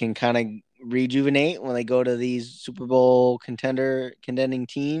can kind of rejuvenate when they go to these Super Bowl contending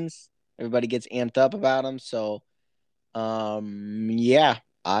teams. Everybody gets amped up about them. So, yeah,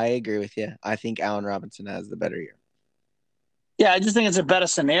 I agree with you. I think Allen Robinson has the better year. Yeah, I just think it's a better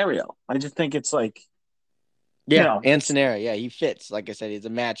scenario. I just think it's like, and scenario. Yeah, he fits. Like I said, he's a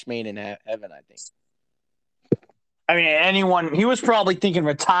match made in heaven, I think. I mean, he was probably thinking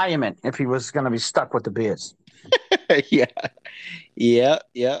retirement if he was going to be stuck with the Bears. Yeah.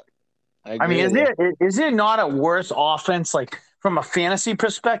 I mean, is there not a worse offense, like from a fantasy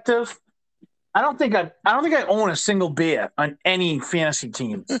perspective? I don't think I own a single Bear on any fantasy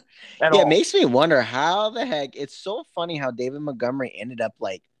teams at all. It makes me wonder how the heck. It's so funny how David Montgomery ended up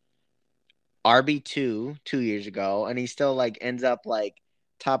like RB2 2 years ago, and he still ends up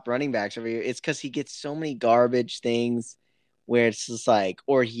top running backs every year. It's because he gets so many garbage things where it's just like,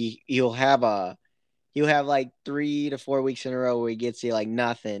 or he'll have like 3 to 4 weeks in a row where he gets you like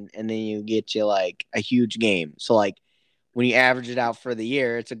nothing, and then you get you like a huge game. So like when you average it out for the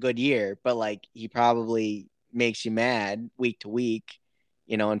year, it's a good year, but like he probably makes you mad week to week,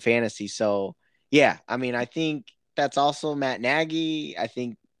 in fantasy. So yeah, I mean, I think that's also Matt Nagy. I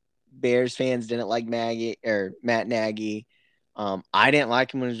think Bears fans didn't like Matt Nagy. I didn't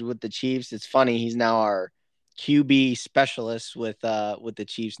like him when he was with the Chiefs. It's funny, he's now our QB specialist with the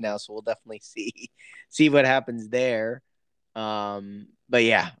Chiefs now, so we'll definitely see what happens there. But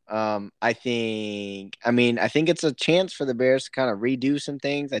yeah, I think it's a chance for the Bears to kind of redo some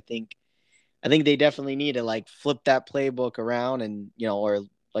things. I think they definitely need to like flip that playbook around and, or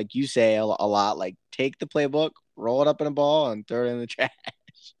like you say a lot, like take the playbook, roll it up in a ball and throw it in the trash.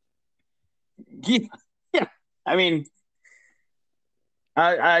 Yeah, yeah. I mean,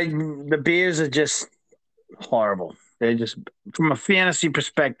 the Bears are just horrible. They're just from a fantasy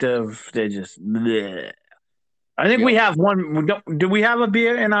perspective, they're just bleh. I think we Yep. have one. Do we have a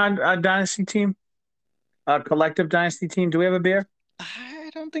beer in our dynasty team? Our collective dynasty team. Do we have a beer? I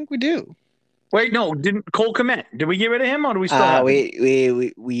don't think we do. Wait, no. Didn't Cole Komet? Did we get rid of him, or do we still have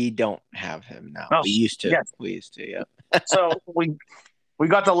him? We don't have him now. Oh, We used to. yes. We used to. Yeah. So we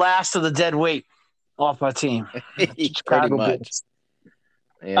got the last of the dead weight off our team. Pretty Chicago much. Bears.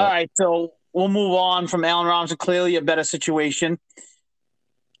 All Yeah. right, so we'll move on from Allen Robinson. Clearly a better situation.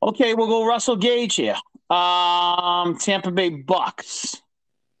 Okay, we'll go Russell Gage here. Tampa Bay Bucks.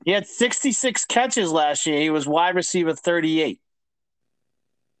 He had 66 catches last year. He was wide receiver 38.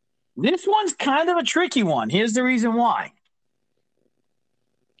 This one's kind of a tricky one. Here's the reason why.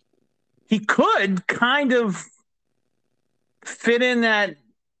 He could kind of fit in that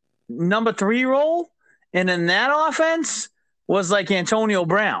number 3 role, and in that offense was like Antonio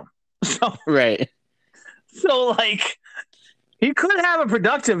Brown. So, Right. like, he could have a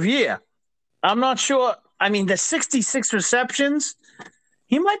productive year. I'm not sure. I mean, the 66 receptions,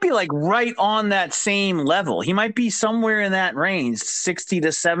 he might be like right on that same level. He might be somewhere in that range, 60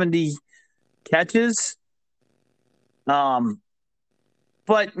 to 70 catches. But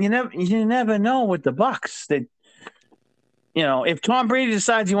you never know with the Bucks. That if Tom Brady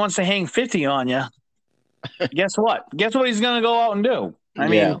decides he wants to hang 50 on you, guess what? Guess what he's going to go out and do? I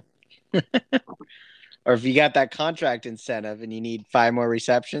mean, or if you got that contract incentive and you need 5 more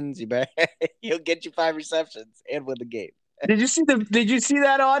receptions, he'll get you 5 receptions and win the game. Did you see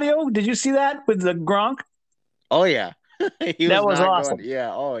that audio? Did you see that with the Gronk? Oh yeah. That was awesome.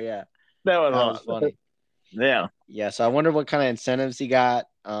 Yeah. Oh yeah. That was was funny. Yeah. Yeah. So I wonder what kind of incentives he got.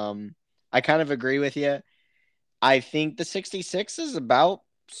 I kind of agree with you. I think the 66 is about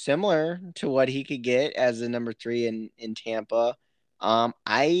similar to what he could get as a number 3 in Tampa.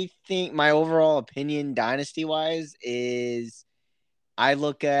 I think my overall opinion, dynasty wise, is I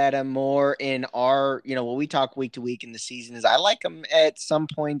look at him more in our, what we talk week to week in the season is I like him at some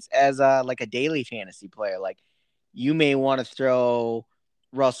points as like a daily fantasy player. Like you may want to throw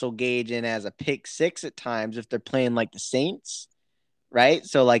Russell Gage in as a pick 6 at times if they're playing like the Saints, right?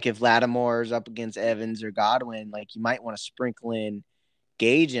 So like if Lattimore's up against Evans or Godwin, like you might want to sprinkle in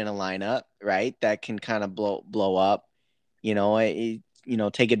Gage in a lineup, right? That can kind of blow up,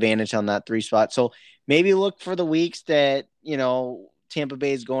 take advantage on that 3 spot. So maybe look for the weeks that, Tampa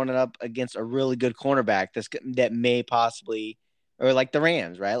Bay is going up against a really good cornerback that may possibly, or like the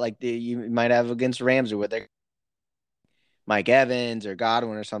Rams, right? Like you might have against Rams or where they're Mike Evans or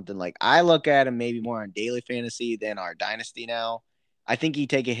Godwin or something. Like I look at him maybe more on daily fantasy than our dynasty now. I think he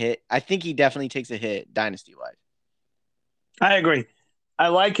take a hit. I think he definitely takes a hit dynasty wise. I agree. I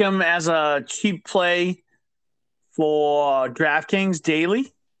like him as a cheap play for DraftKings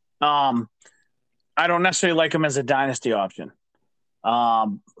daily. I don't necessarily like him as a dynasty option.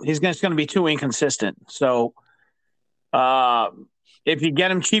 He's going to be too inconsistent. So if you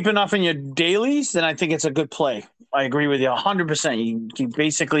get him cheap enough in your dailies, then I think it's a good play. I agree with you 100%. You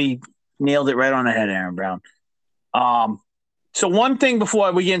basically nailed it right on the head, Aaron Brown. So one thing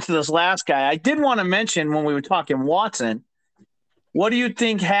before we get into this last guy, I did want to mention when we were talking Watson, what do you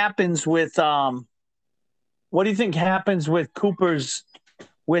think happens with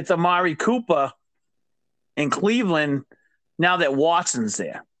with Amari Cooper in Cleveland now that Watson's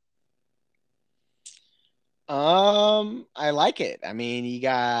there? I like it. I mean,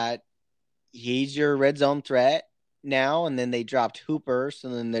 he's your red zone threat now, and then they dropped Hooper, so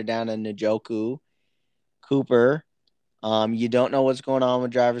then they're down to Njoku, Cooper. You don't know what's going on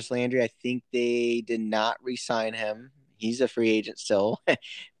with Jarvis Landry. I think they did not re-sign him. He's a free agent still.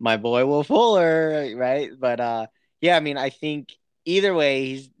 My boy Will Fuller, right? But yeah, I mean, I think either way,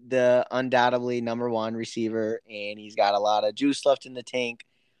 he's the undoubtedly number one receiver, and he's got a lot of juice left in the tank.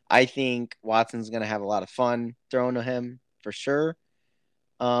 I think Watson's going to have a lot of fun throwing to him for sure.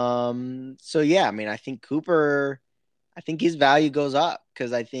 So yeah, I mean, I think Cooper, I think his value goes up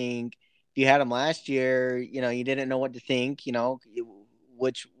because I think if you had him last year, you didn't know what to think,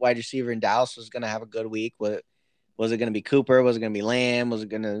 which wide receiver in Dallas was going to have a good week. Was it going to be Cooper? Was it going to be Lamb?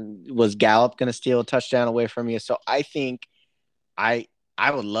 Was Gallup going to steal a touchdown away from you? So I think I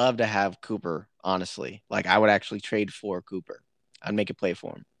I would love to have Cooper, honestly. Like I would actually trade for Cooper. I'd make a play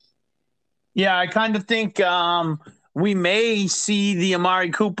for him. Yeah, I kind of think we may see the Amari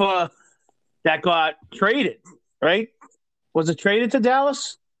Cooper that got traded, right? Was it traded to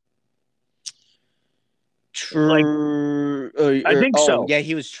Dallas? Like, True. I think Oh, so. yeah,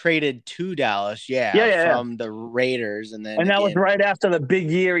 he was traded to Dallas, Yeah, yeah, yeah, yeah. from the Raiders, and then And that was again, right after the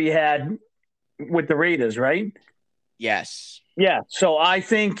big year he had with the Raiders, right? yes, Yeah. So I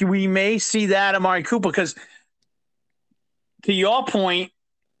think we may see that Amari Cooper because, to your point,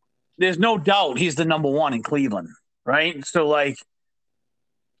 there's no doubt he's the number one in Cleveland, right? So, like,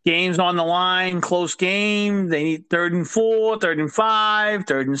 games on the line, close game. They need 3rd and 4, 3rd and 5,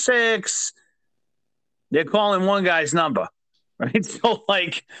 3rd and 6. They're calling one guy's number, right? So,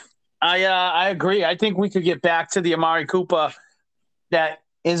 like, I agree. I think we could get back to the Amari Cooper that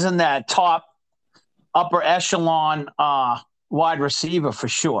is in that top upper echelon wide receiver for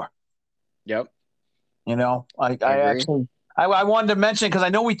sure. yep, You know, I, I I agree. actually I wanted to mention because I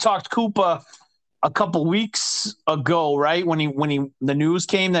know we talked Cooper a couple weeks ago, right? When he the news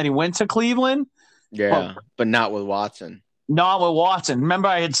came that he went to Cleveland, but Yeah, but not with Watson, not with Watson. Remember,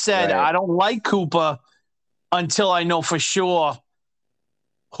 I had said right? I don't like Cooper until I know for sure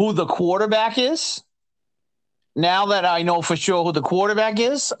who the quarterback is. Now that I know for sure who the quarterback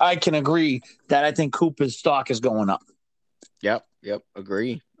is, I can agree that I think Cooper's stock is going up. Yep,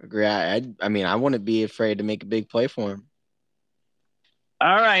 agree. I mean, I wouldn't be afraid to make a big play for him.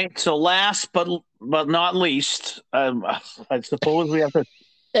 All right. So last but not least, I suppose we have to.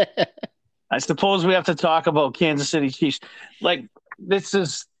 I suppose we have to talk about Kansas City Chiefs. Like this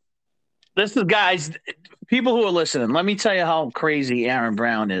is guys. People who are listening, let me tell you how crazy Aaron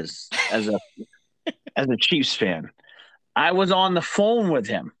Brown is as a Chiefs fan. I was on the phone with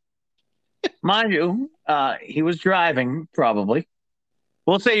him, mind you. He was driving, probably.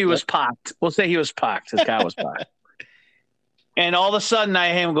 We'll say he was Yep. parked. We'll say he was parked. His car was parked. And all of a sudden,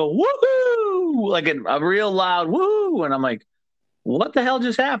 I hear him go woohoo, like a real loud woo, and I'm like, "What the hell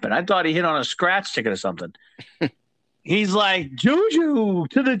just happened?" I thought he hit on a scratch ticket or something. He's like, "Juju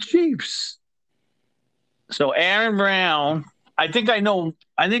to the Chiefs." So Aaron Brown, I think I know.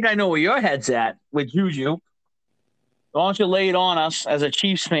 I think I know where your head's at with Juju. Why don't you lay it on us as a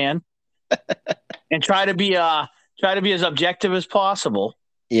Chiefs fan and try to be as objective as possible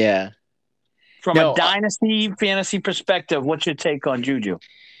Yeah. from a No. dynasty fantasy perspective? What's your take on Juju?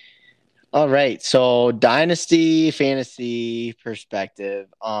 All right. So dynasty fantasy perspective.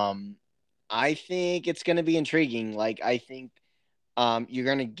 I think it's going to be intriguing. Like I think you're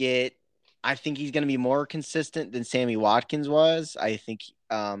going to get I think he's going to be more consistent than Sammy Watkins was. I think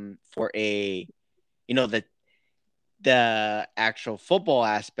for a the actual football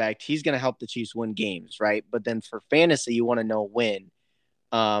aspect, he's going to help the Chiefs win games, right? But then for fantasy, you want to know when.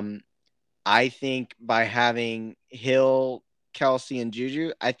 Um I think by having Hill, Kelsey, and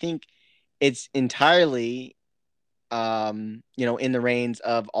Juju, I think it's entirely in the reins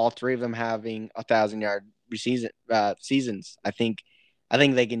of all three of them having 1,000-yard seasons. I think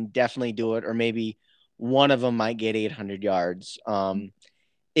they can definitely do it, or maybe one of them might get 800 yards.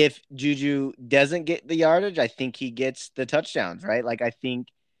 If Juju doesn't get the yardage, I think he gets the touchdowns, right? Like I think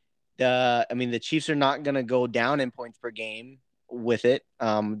the Chiefs are not going to go down in points per game with it.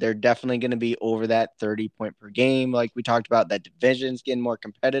 They're definitely going to be over that 30 point per game, like we talked about. That division's getting more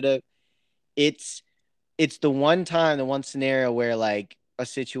competitive. It's the one scenario where like a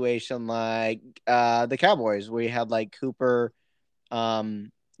situation like the Cowboys, where you had like Cooper,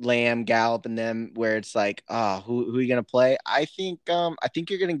 Lamb, Gallup, and them, where it's like, who are you gonna play? I think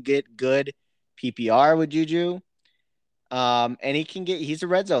you're gonna get good PPR with Juju. And he's a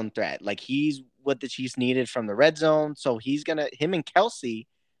red zone threat. Like he's what the Chiefs needed from the red zone. So him and Kelsey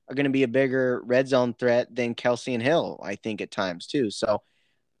are gonna be a bigger red zone threat than Kelsey and Hill, I think, at times too. So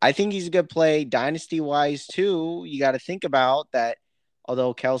I think he's a good play. Dynasty wise, too, you got to think about that.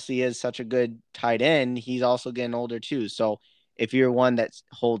 Although Kelsey is such a good tight end, he's also getting older too. So if you're one that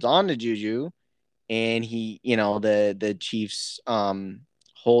holds on to Juju, and the Chiefs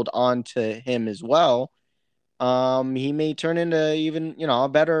hold on to him as well, he may turn into even a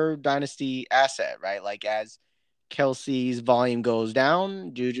better dynasty asset, right? Like as Kelsey's volume goes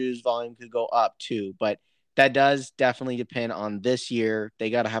down, Juju's volume could go up too. But that does definitely depend on this year. They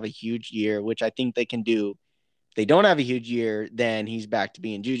got to have a huge year, which I think they can do. If they don't have a huge year, then he's back to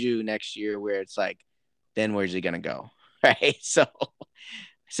being Juju next year, where it's like, then where's he going to go? Right. So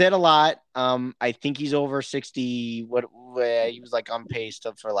said a lot. I think he's over 60. He was like on pace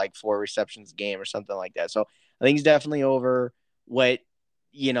for like 4 receptions a game or something like that. So I think he's definitely over what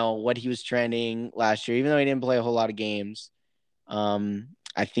he was trending last year, even though he didn't play a whole lot of games.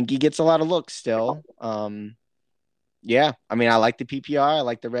 I think he gets a lot of looks still. Yeah, I mean, I like the PPR. I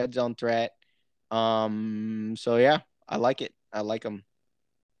like the red zone threat. So yeah, I like it. I like him.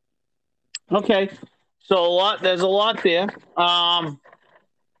 Okay. So there's a lot there.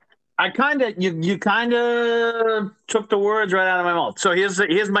 I kind of you kind of took the words right out of my mouth. So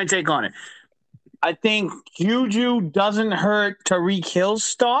here's my take on it. I think Juju doesn't hurt Tyreek Hill's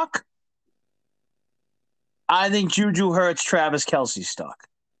stock. I think Juju hurts Travis Kelce's stock.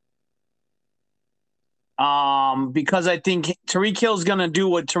 Because I think Tyreek Hill's gonna do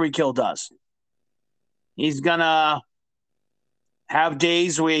what Tyreek Hill does. He's gonna have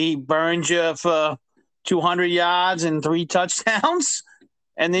days where he burns you for 200 yards and 3 touchdowns,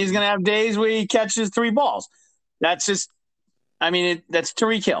 and then he's gonna have days where he catches 3 balls. That's just, I mean, that's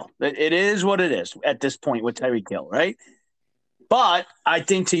Tyreek Hill. It is what it is at this point with Tyreek Hill, right? But I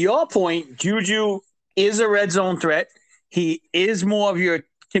think to your point, Juju is a red zone threat. He is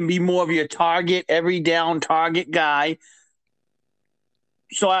can be more of your target, every down target guy.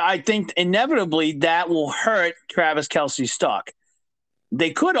 So I think inevitably that will hurt Travis Kelce's stock.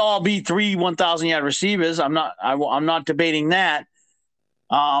 They could all be 3 1,000-yard receivers. I'm not debating that.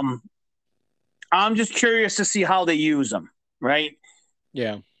 I'm just curious to see how they use them, right?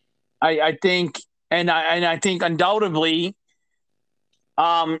 Yeah. I think, and I think undoubtedly,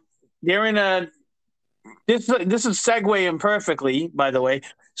 they're in a. This is segueing perfectly, by the way.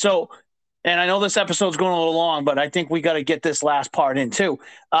 So, and I know this episode's going a little long, but I think we got to get this last part in too.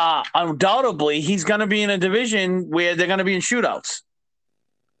 Undoubtedly, he's going to be in a division where they're going to be in shootouts.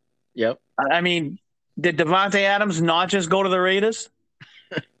 Yep. I mean, did Davante Adams not just go to the Raiders?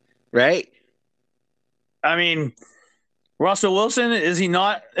 Right. I mean, Russell Wilson, is he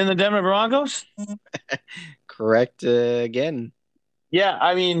not in the Denver Broncos? Correct again. Yeah,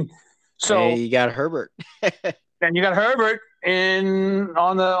 I mean, so hey, you got Herbert. and you got Herbert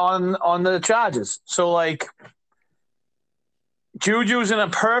on the Chargers. So like Juju's in a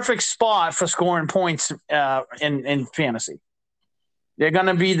perfect spot for scoring points in fantasy.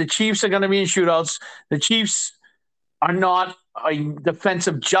 The Chiefs are gonna be in shootouts. The Chiefs are not a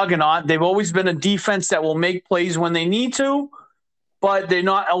defensive juggernaut. They've always been a defense that will make plays when they need to, but they're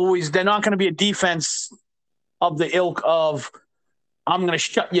not going to be a defense of the ilk of I'm going to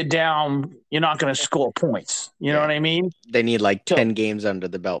shut you down. You're not going to score points. You know what I mean? They need like 10 games under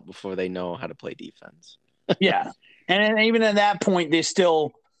the belt before they know how to play defense. Yeah. And even at that point, they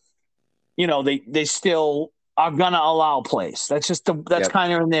still, they still are going to allow plays. That's just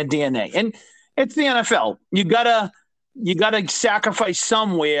kind of in their DNA. And it's the NFL. You gotta sacrifice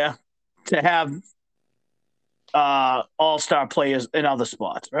somewhere to have all-star players in other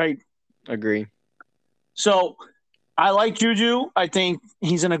spots, right? Agree. So I like Juju. I think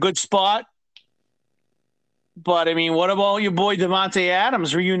he's in a good spot. But, I mean, what about your boy Davante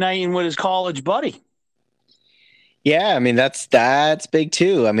Adams reuniting with his college buddy? Yeah, I mean, that's big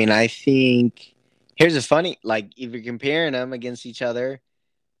too. I mean, I think here's a funny, like, if you're comparing them against each other,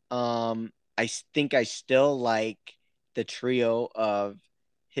 I think I still like the trio of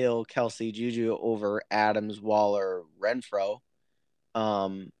Hill, Kelce, Juju over Adams, Waller, Renfro.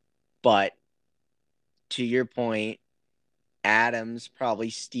 But to your point, Adams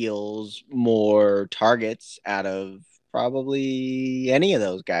probably steals more targets out of probably any of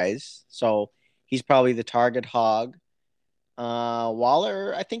those guys. So he's probably the target hog.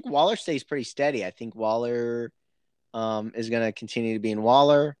 I think Waller stays pretty steady. I think Waller is going to continue to be in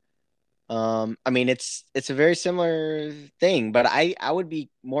Waller. I mean, it's a very similar thing, but I would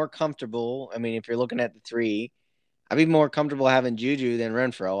be more comfortable. I mean, if you're looking at the 3, I'd be more comfortable having Juju than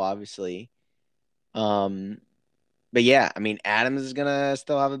Renfro, obviously. But yeah, I mean, Adams is gonna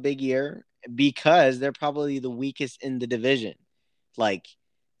still have a big year because they're probably the weakest in the division. Like,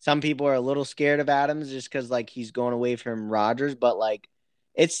 some people are a little scared of Adams just because like he's going away from Rodgers, but like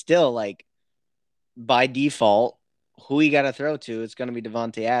it's still like by default, who you got to throw to, it's going to be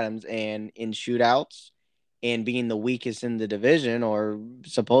Davante Adams. And in shootouts and being the weakest in the division, or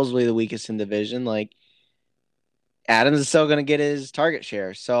supposedly the weakest in the division, like Adams is still going to get his target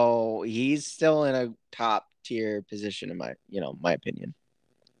share. So he's still in a top tier position in my opinion.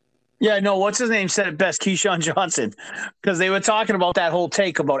 Yeah, no, what's his name said it best, Keyshawn Johnson, because they were talking about that whole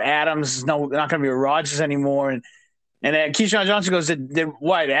take about Adams, no, not going to be with Rodgers anymore, and Keyshawn Johnson goes, did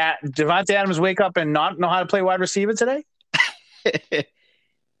what? Devontae Adams wake up and not know how to play wide receiver today?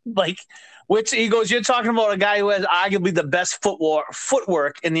 Like, which he goes, you're talking about a guy who has arguably the best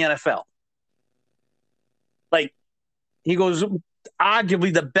footwork in the NFL. Like, he goes,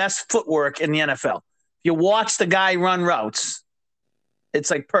 arguably the best footwork in the NFL. You watch the guy run routes, it's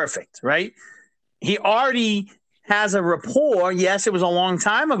like perfect, right? He already has a rapport. Yes, it was a long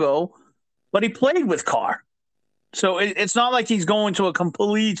time ago, but he played with Carr. So it's not like he's going to a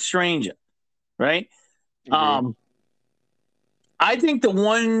complete stranger, right? I think the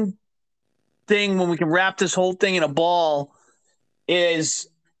one thing when we can wrap this whole thing in a ball is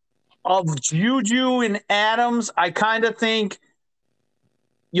of Juju and Adams. I kind of think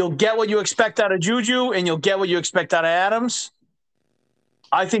you'll get what you expect out of Juju and you'll get what you expect out of Adams.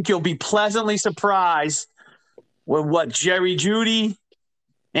 I think you'll be pleasantly surprised with what Jerry Jeudy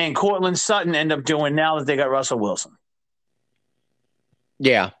and Courtland Sutton end up doing now that they got Russell Wilson.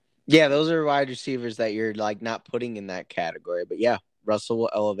 Yeah. Yeah, those are wide receivers that you're like not putting in that category. But yeah, Russell will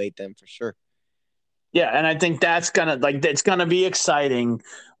elevate them for sure. Yeah, and I think that's gonna be exciting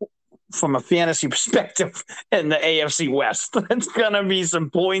from a fantasy perspective in the AFC West. It's gonna be some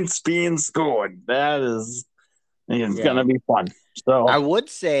points being scored. It's gonna be fun. So I would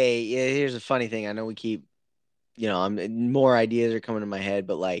say, here's a funny thing. I know we keep, more ideas are coming to my head,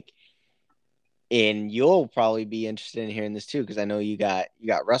 but like, and you'll probably be interested in hearing this too, because I know you got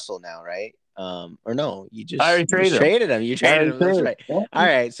Russell now, right? Or no, you just traded him. You traded him. That's right. Yeah. All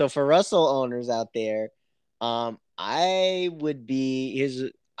right. So for Russell owners out there, I would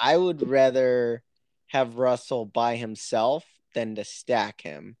rather have Russell by himself than to stack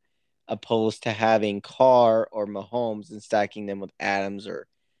him, opposed to having Carr or Mahomes and stacking them with Adams or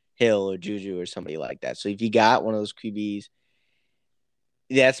Hill or Juju or somebody like that. So if you got one of those QBs,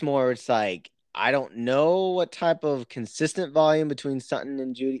 that's more, it's like, I don't know what type of consistent volume between Sutton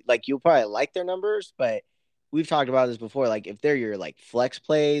and Jeudy. Like, you'll probably like their numbers, but we've talked about this before. Like, if they're your like flex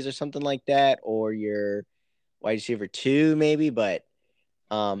plays or something like that, or your wide receiver 2, maybe. But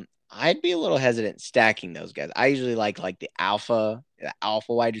I'd be a little hesitant stacking those guys. I usually like the alpha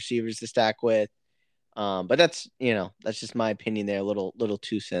wide receivers to stack with. But that's just my opinion there. Little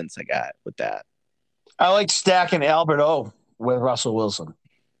 2 cents I got with that. I like stacking Albert O with Russell Wilson.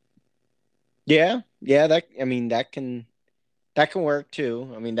 Yeah, that can work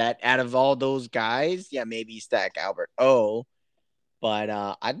too. I mean, that out of all those guys, yeah, maybe stack Albert O, but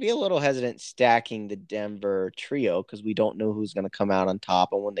I'd be a little hesitant stacking the Denver trio because we don't know who's going to come out on top,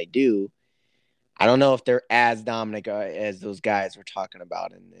 and when they do, I don't know if they're as dominant as those guys we're talking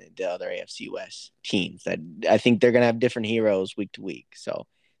about in the other AFC West teams. That I think they're going to have different heroes week to week. So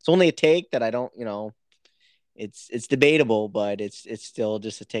it's only a take that I don't, it's debatable, but it's still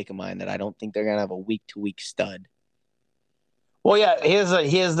just a take of mine that I don't think they're gonna have a week to week stud. Well, yeah,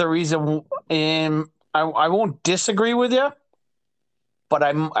 here's the reason, and I won't disagree with you, but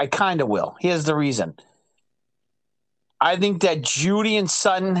I kind of will. Here's the reason. I think that Jeudy and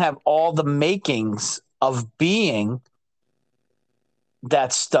Sutton have all the makings of being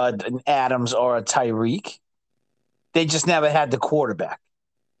that stud, an Adams or a Tyreek. They just never had the quarterback.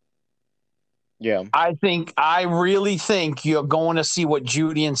 Yeah. I really think you're going to see what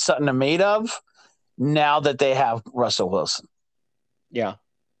Jeudy and Sutton are made of now that they have Russell Wilson. Yeah.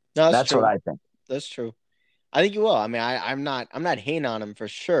 No, that's what I think. That's true. I think you will. I mean, I'm not hating on him for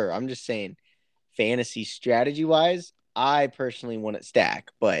sure. I'm just saying fantasy strategy wise, I personally want it stack,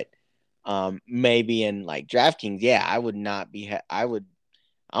 but maybe in like DraftKings, yeah, I would not be I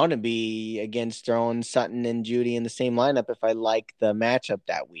want to be against throwing Sutton and Jeudy in the same lineup if I like the matchup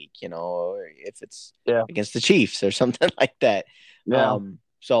that week, or if it's against the Chiefs or something like that. Yeah.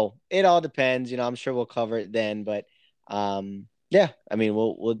 So it all depends. I'm sure we'll cover it then, but yeah, I mean,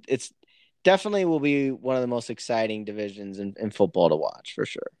 we'll it's definitely will be one of the most exciting divisions in football to watch for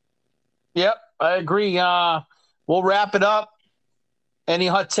sure. Yep, I agree. We'll wrap it up. Any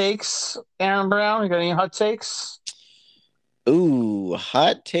hot takes, Aaron Brown? You got any hot takes? Ooh,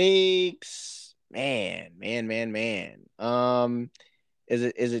 hot takes. Man. Is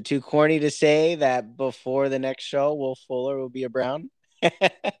it too corny to say that before the next show, Will Fuller will be a Brown?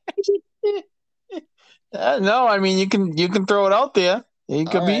 No, I mean you can throw it out there. He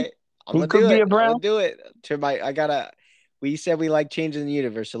could be. He could be a Brown. I'm gonna do it. We said we like changing the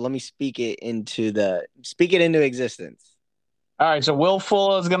universe, so let me speak it into existence. All right, so Will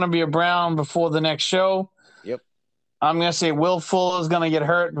Fuller is gonna be a Brown before the next show. Yep. I'm gonna say Will Fuller is gonna get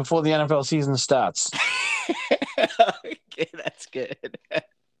hurt before the NFL season starts. Okay, that's good.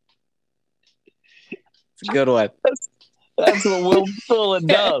 a good one. That's what Will Fuller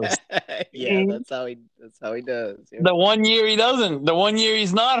does. Yeah, that's how he does. Yeah. The 1 year he doesn't. The 1 year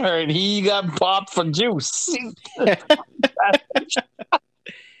he's not hurt, he got popped for juice.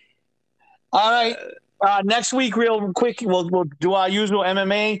 All right. Next week, real quick, we'll do our usual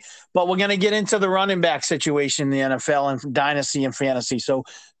MMA, but we're going to get into the running back situation in the NFL and dynasty and fantasy. So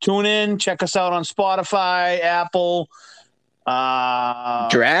tune in, check us out on Spotify, Apple.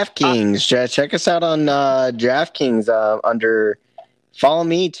 DraftKings. Check us out on DraftKings under follow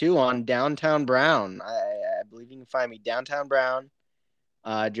me too on Downtown Brown. I believe you can find me Downtown Brown.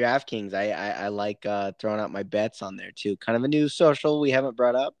 DraftKings. I like throwing out my bets on there too. Kind of a new social we haven't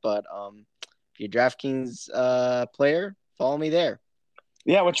brought up, but if you're a DraftKings player, follow me there.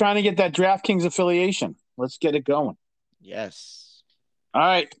 Yeah, we're trying to get that DraftKings affiliation. Let's get it going. Yes. All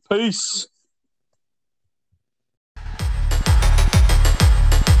right. Peace.